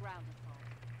 Prepare for ground assault.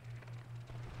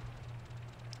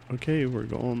 Okay, we're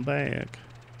going back.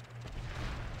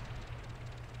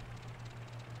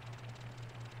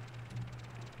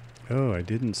 Oh, I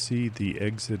didn't see the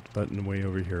exit button way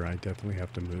over here. I definitely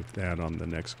have to move that on the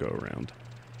next go around.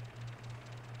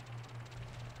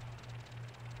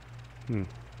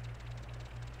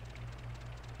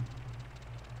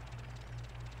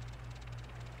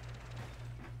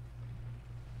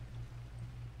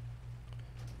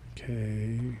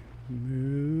 Okay,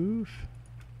 move.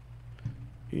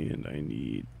 And I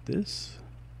need this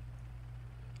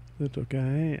little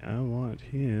guy. I want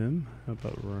him. How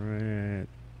about right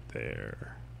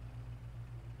there?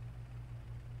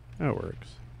 That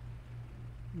works.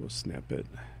 We'll snap it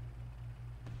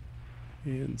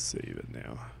and save it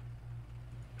now.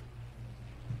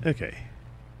 Okay.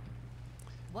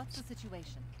 What's the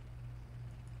situation?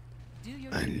 Do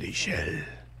your Unleash hell.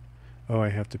 Oh, I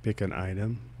have to pick an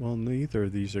item. Well, neither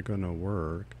of these are going to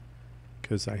work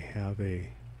because I have a...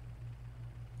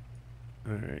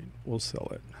 Alright, we'll sell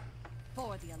it.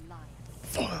 For the Alliance.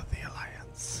 For the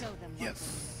Alliance. Show them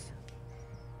yes.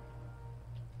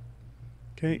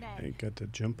 Okay, I got to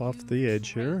jump off the edge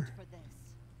here. For this.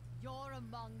 You're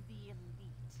among the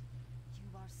elite. You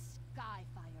are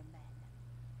Skyfire men.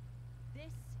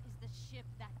 This is the ship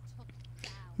that took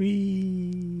down.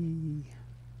 Whee!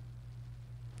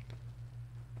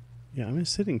 Yeah, I'm a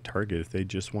sitting target. If they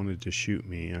just wanted to shoot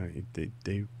me,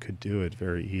 they could do it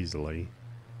very easily.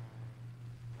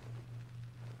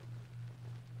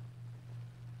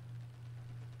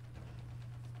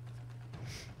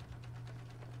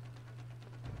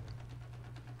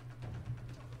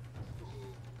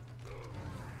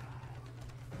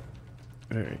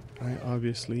 Alright, I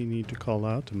obviously need to call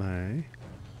out my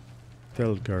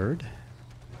Feldguard.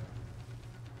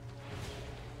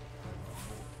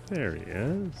 There he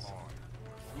is.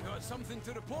 You got something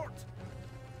to report?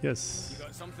 Yes. You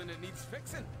got something that needs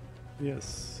fixing?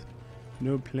 Yes.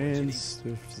 No plans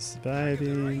of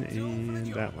surviving,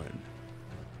 and that one.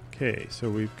 Okay, so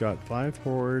we've got 5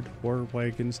 horde war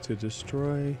wagons to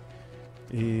destroy,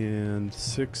 and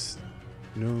 6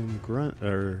 gnome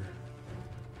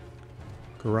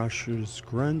Garash's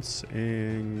grunts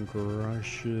and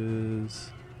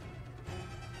Garash's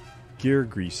gear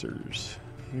greasers.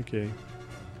 Okay.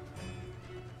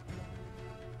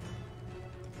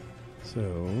 So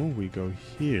we go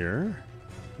here.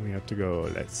 We have to go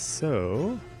let's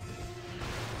so.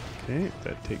 Okay,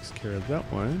 that takes care of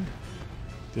that one.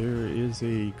 There is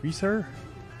a greaser,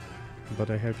 but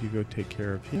I have you go take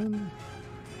care of him.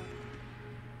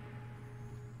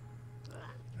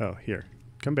 Oh, here.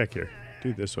 Come back here.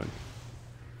 Do this one.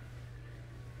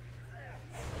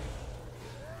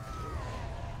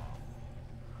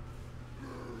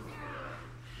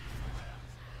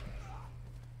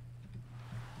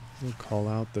 We'll call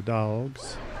out the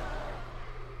dogs.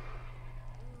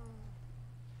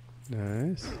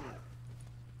 Nice.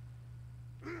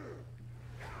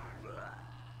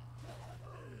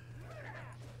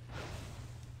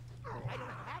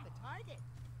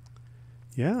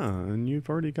 Yeah, and you've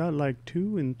already got like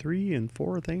 2 and 3 and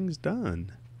 4 things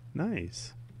done.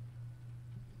 Nice.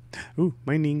 Ooh,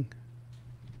 mining.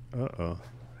 Uh-oh.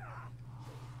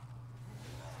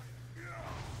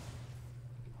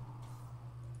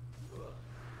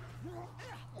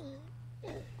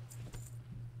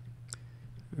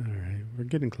 Alright, we're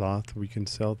getting cloth. We can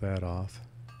sell that off.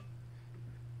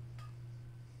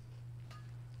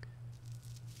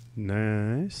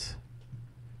 Nice.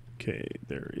 Okay,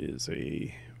 there is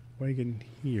a wagon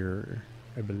here,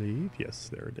 I believe. Yes,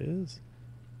 there it is.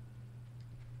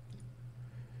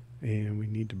 And we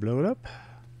need to blow it up.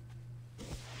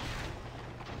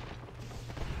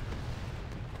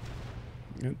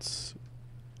 That's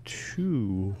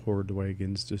 2 horde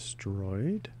wagons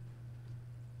destroyed.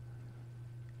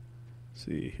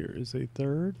 See, here is a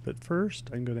 3rd, but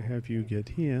first I'm going to have you get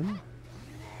him.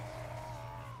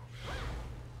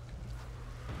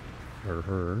 Or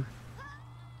her.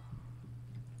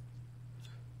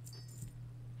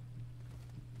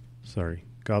 Sorry,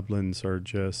 goblins are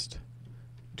just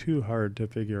too hard to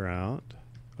figure out.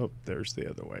 Oh, there's the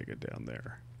other wagon down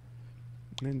there.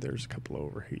 And there's a couple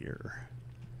over here.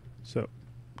 So,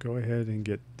 go ahead and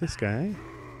get this guy.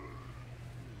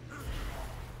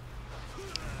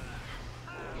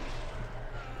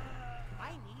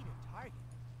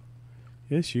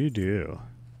 Yes, you do.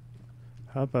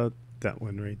 How about that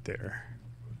one right there?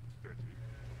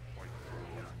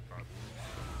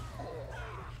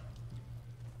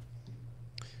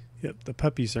 Yep, the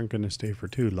puppies aren't going to stay for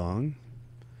too long.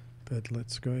 But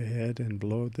let's go ahead and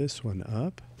blow this one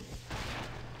up.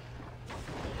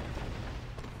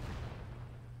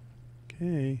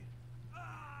 Okay.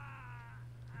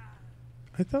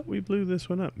 I thought we blew this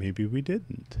one up. Maybe we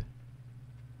didn't.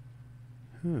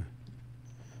 Huh.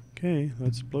 Okay,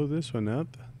 let's blow this one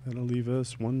up. That'll leave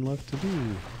us one left to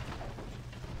do,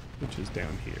 which is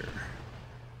down here.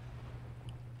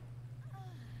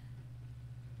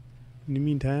 In the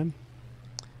meantime,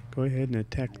 go ahead and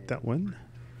attack that one.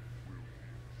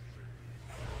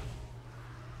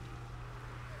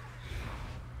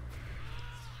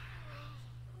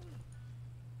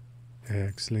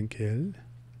 Excellent kill.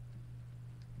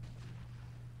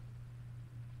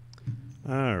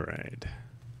 Alright.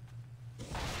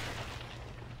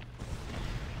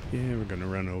 Yeah, we're gonna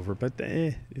run over, but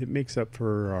it makes up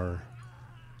for our...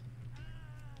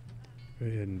 Go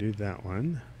ahead and do that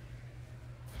one.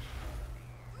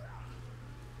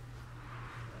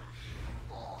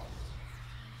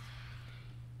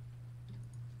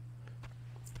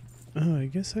 Oh, I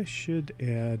guess I should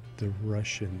add the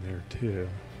rush in there too.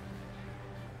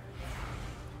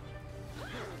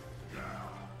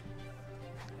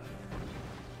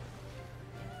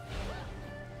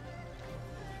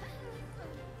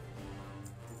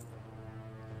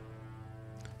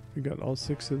 We got all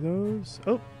 6 of those.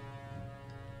 Oh!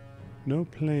 No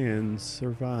plans.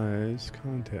 Survives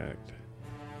contact.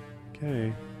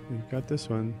 Okay, we got this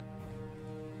one.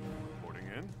 Reporting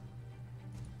in.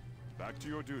 Back to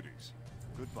your duties.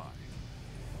 Goodbye.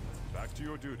 Back to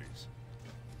your duties.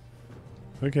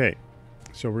 Okay,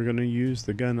 so we're going to use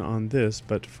the gun on this,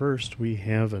 but first we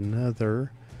have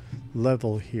another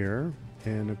level here,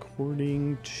 and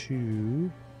according to...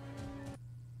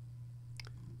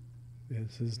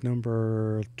 This is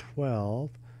number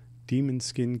 12. Demon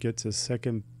Skin gets a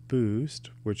second boost,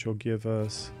 which will give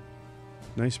us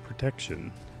nice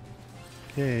protection.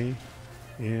 Okay,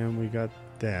 and we got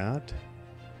that.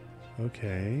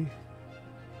 Okay.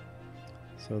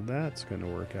 So that's going to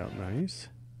work out nice.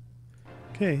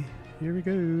 Okay, here we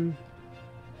go. And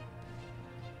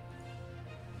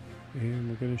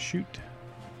we're going to shoot.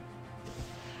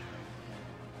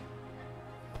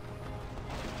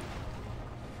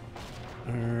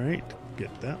 Alright,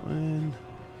 get that one.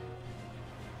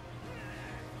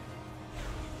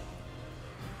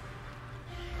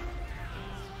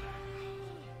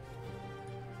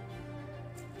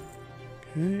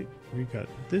 Okay, we got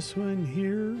this one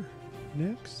here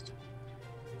next.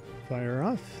 Fire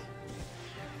off.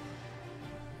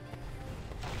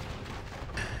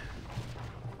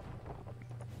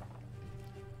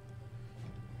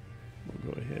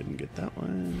 We'll go ahead and get that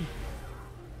one.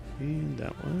 And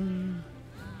that one.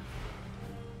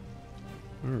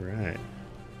 Alright.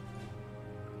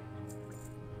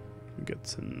 We got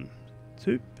some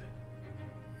soup.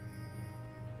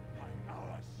 By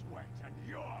our sweat and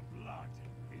your blood,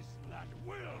 this land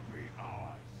will be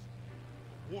ours.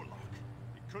 Warlock.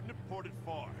 He couldn't have ported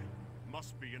far.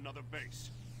 Must be another base.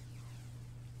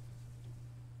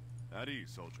 At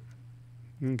ease, soldier.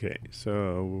 Okay,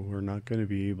 so we're not going to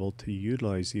be able to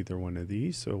utilize either one of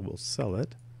these, so we'll sell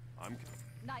it.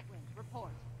 Nightwind,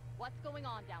 report. What's going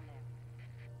on down there?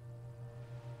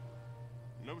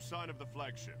 No sign of the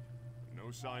flagship.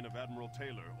 No sign of Admiral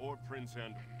Taylor or Prince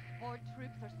Andrew. Horde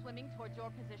troops are swimming towards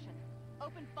your position.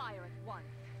 Open fire at once.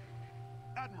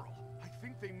 Admiral, I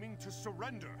think they mean to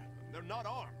surrender. They're not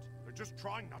armed. They're just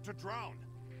trying not to drown.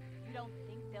 You don't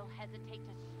think they'll hesitate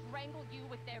to strangle you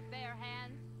with their bare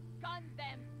hands? Gun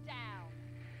them down!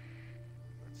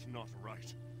 That's not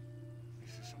right.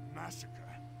 This is a massacre.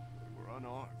 They were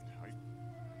unarmed. I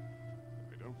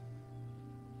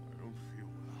don't feel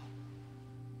well.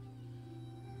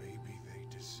 Maybe they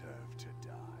deserve to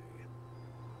die.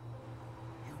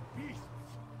 You beasts!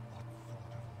 What sort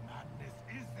of madness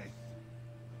is this?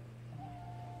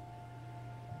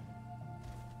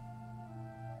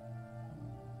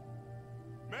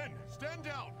 Men, stand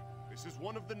down! This is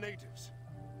one of the natives.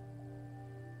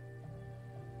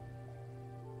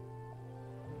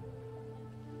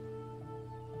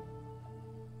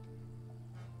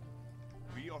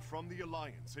 We are from the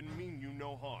Alliance and mean you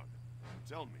no harm.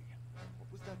 Tell me,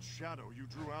 what was that shadow you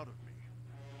drew out of me?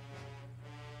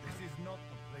 This is not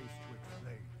the place to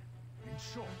explain. In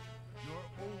short, your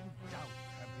own doubts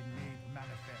have been made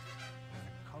manifest as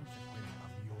a consequence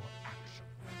of your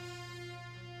actions.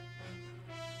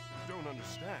 You don't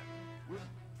understand. We're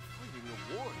fighting a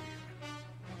war here.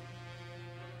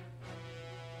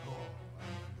 Oh, a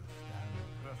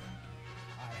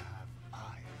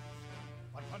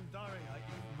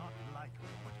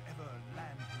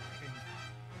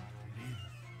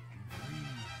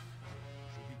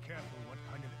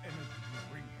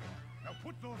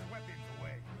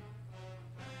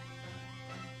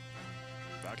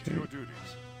Back to your duties.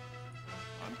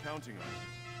 I'm counting on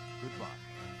you. Goodbye.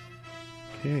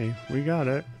 Okay, we got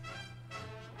it.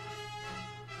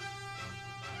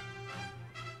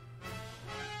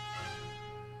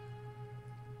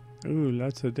 Ooh,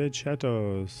 lots of dead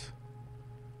shadows.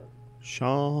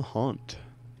 Shah Haunt.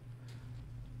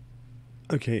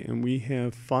 Okay, and we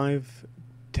have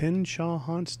 10 Shah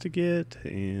Haunts to get,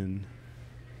 and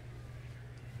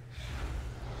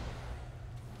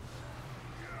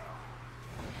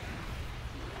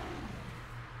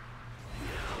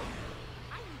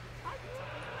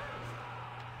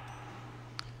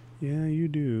yeah, you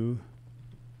do.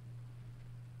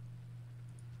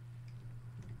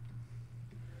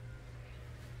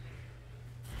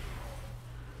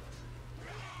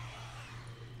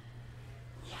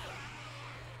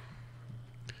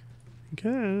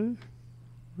 Okay.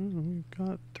 Well, we've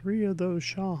got 3 of those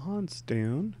Shah Haunts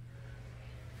down.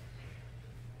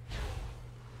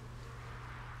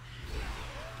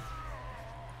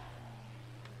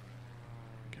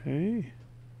 Okay.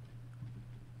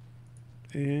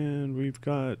 And we've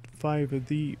got 4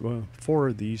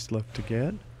 of these left to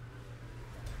get.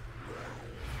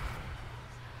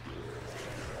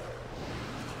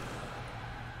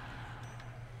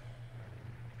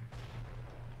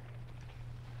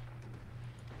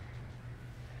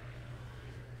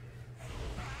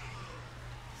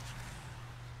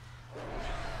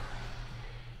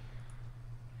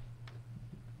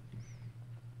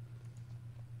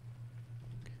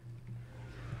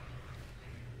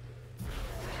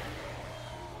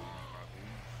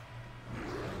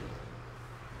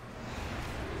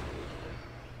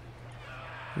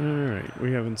 Alright,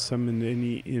 we haven't summoned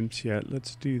any imps yet.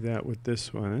 Let's do that with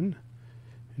this one.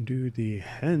 And do the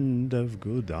Hand of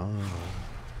Godard.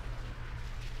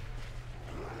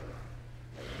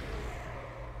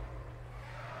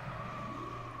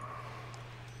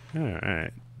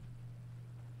 Alright.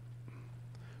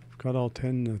 We've got all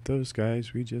 10 of those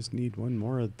guys. We just need 1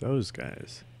 more of those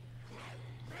guys.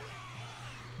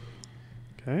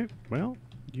 Okay, well,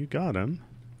 you got him.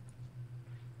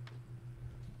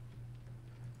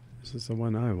 This is the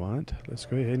one I want. Let's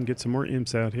go ahead and get some more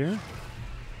imps out here.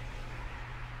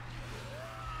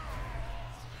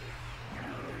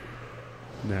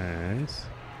 Nice.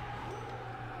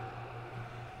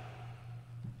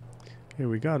 Okay,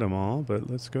 we got them all, but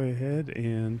let's go ahead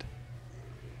and...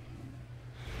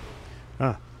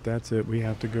 Ah, that's it. We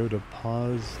have to go to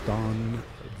Pozdon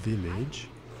Village.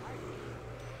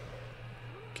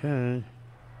 Okay.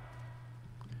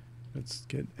 Let's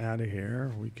get out of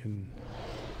here. We can...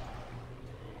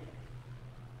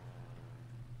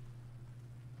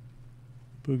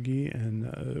 Boogie and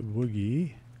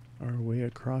Woogie our way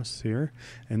across here,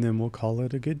 and then we'll call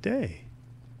it a good day.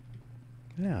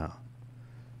 Yeah,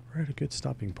 we're at a good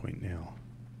stopping point now.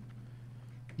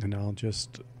 And I'll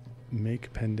just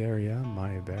make Pandaria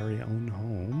my very own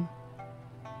home.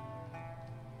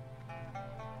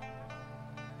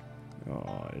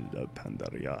 Oh, I love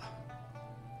Pandaria.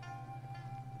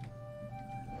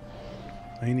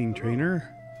 Mining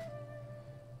trainer.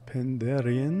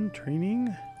 Pandarian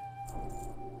training.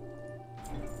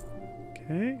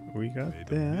 Okay, we got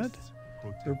that.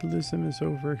 Herbalism is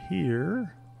over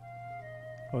here.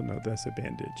 Oh no, that's a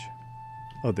bandage.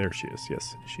 Oh, there she is.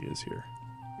 Yes, she is here.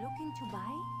 Looking to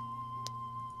buy?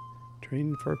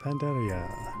 Train for Pandaria.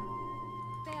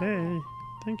 Okay,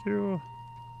 thank you.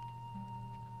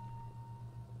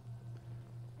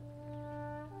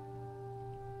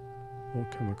 We'll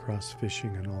come across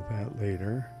fishing and all that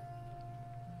later.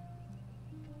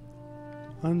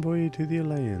 Envoy to the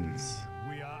Alliance.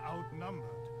 We are outnumbered,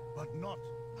 but not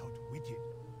outwitted.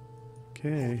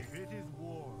 Okay. If it is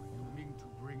war you mean to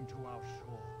bring to our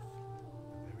shores,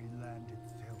 the very land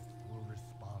itself will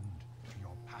respond to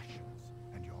your passions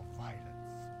and your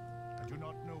violence. I do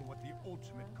not know what the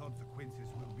ultimate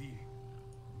consequences will be.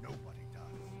 Nobody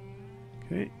does.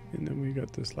 Okay, and then we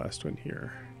got this last one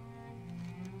here.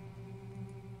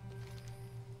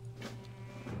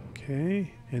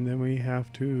 Okay, and then we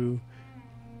have to...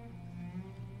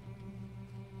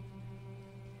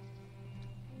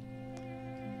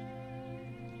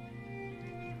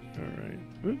 Alright,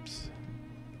 oops.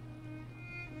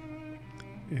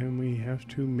 And we have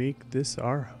to make this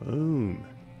our home.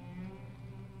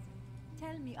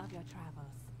 Tell me of your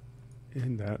travels.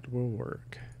 And that will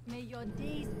work. May your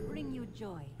days bring you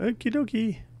joy. Okie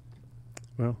dokie.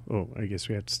 Well, oh, I guess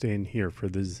we have to stay in here for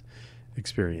this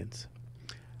experience.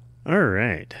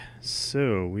 Alright,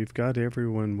 so we've got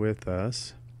everyone with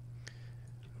us.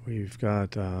 We've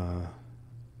got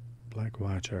Black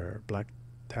Watcher, Black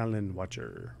Talon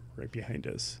Watcher right behind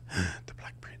us. The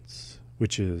Black Prince,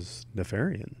 which is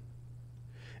Nefarian.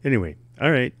 Anyway,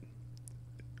 all right.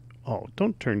 Oh,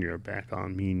 don't turn your back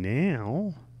on me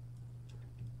now.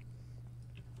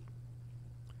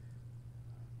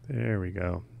 There we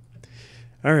go.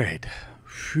 All right.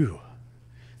 Phew.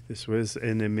 This was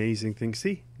an amazing thing.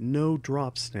 See, no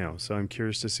drops now. So I'm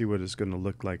curious to see what it's going to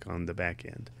look like on the back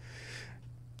end.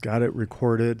 Got it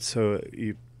recorded. So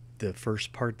the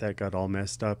first part that got all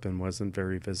messed up and wasn't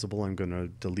very visible, I'm going to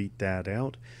delete that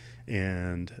out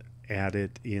and add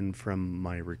it in from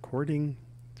my recording.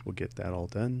 We'll get that all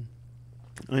done.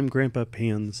 I'm Grandpa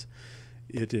Pans.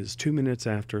 It is 2 minutes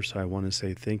after, so I want to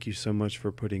say thank you so much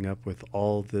for putting up with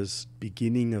all this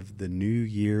beginning of the new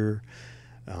year,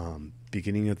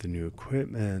 beginning of the new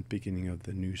equipment, beginning of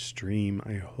the new stream.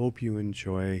 I hope you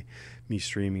enjoy me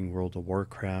streaming World of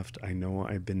Warcraft. I know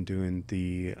I've been doing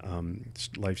the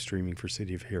live streaming for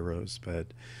City of Heroes, but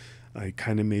I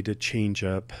kind of made a change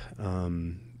up.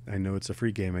 I know it's a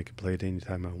free game. I can play it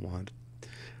anytime I want.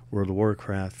 World of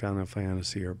Warcraft, Final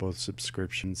Fantasy are both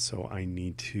subscriptions, so I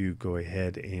need to go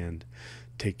ahead and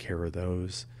take care of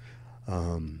those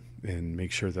and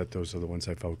make sure that those are the ones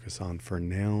I focus on for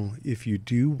now. If you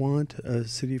do want a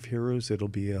City of Heroes, it'll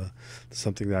be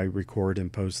something that I record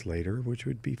and post later, which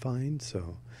would be fine.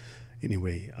 So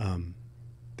anyway,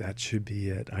 that should be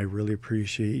it. I really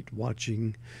appreciate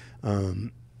watching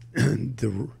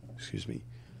excuse me.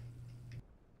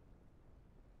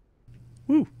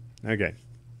 Woo! Okay.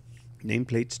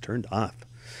 Nameplate's turned off.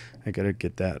 I gotta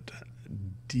get that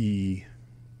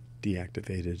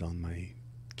deactivated on my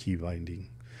key binding.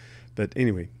 But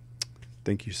anyway,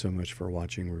 thank you so much for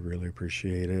watching. We really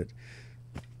appreciate it.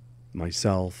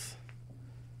 Myself,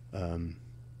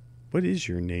 what is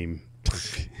your name?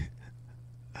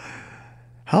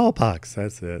 Howlpox,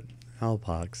 that's it.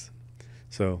 Howlpox.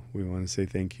 So we want to say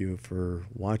thank you for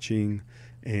watching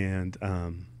and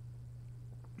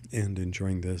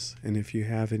enjoying this. And if you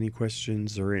have any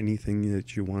questions or anything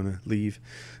that you want to leave,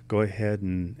 go ahead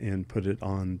and put it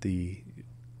on the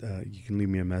you can leave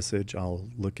me a message. I'll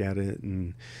look at it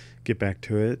and get back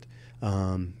to it.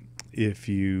 If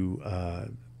you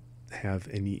have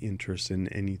any interest in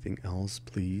anything else,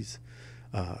 please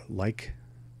like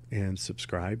and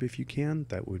subscribe if you can.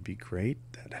 That would be great.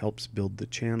 That helps build the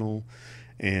channel.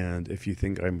 And if you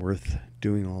think I'm worth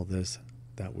doing all this,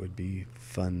 that would be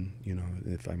fun, you know,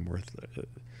 if I'm worth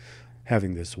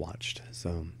having this watched.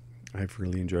 So I've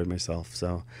really enjoyed myself.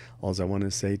 So all I want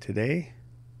to say today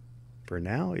for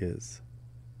now is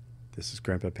this is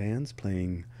Grandpa Pans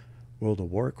playing World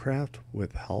of Warcraft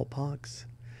with Howlpox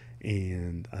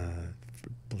and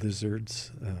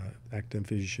Blizzard's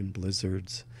Activision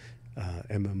Blizzard's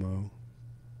MMO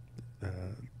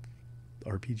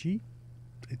RPG.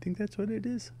 I think that's what it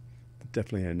is.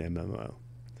 Definitely an MMO.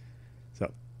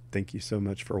 So thank you so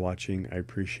much for watching. I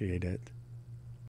appreciate it.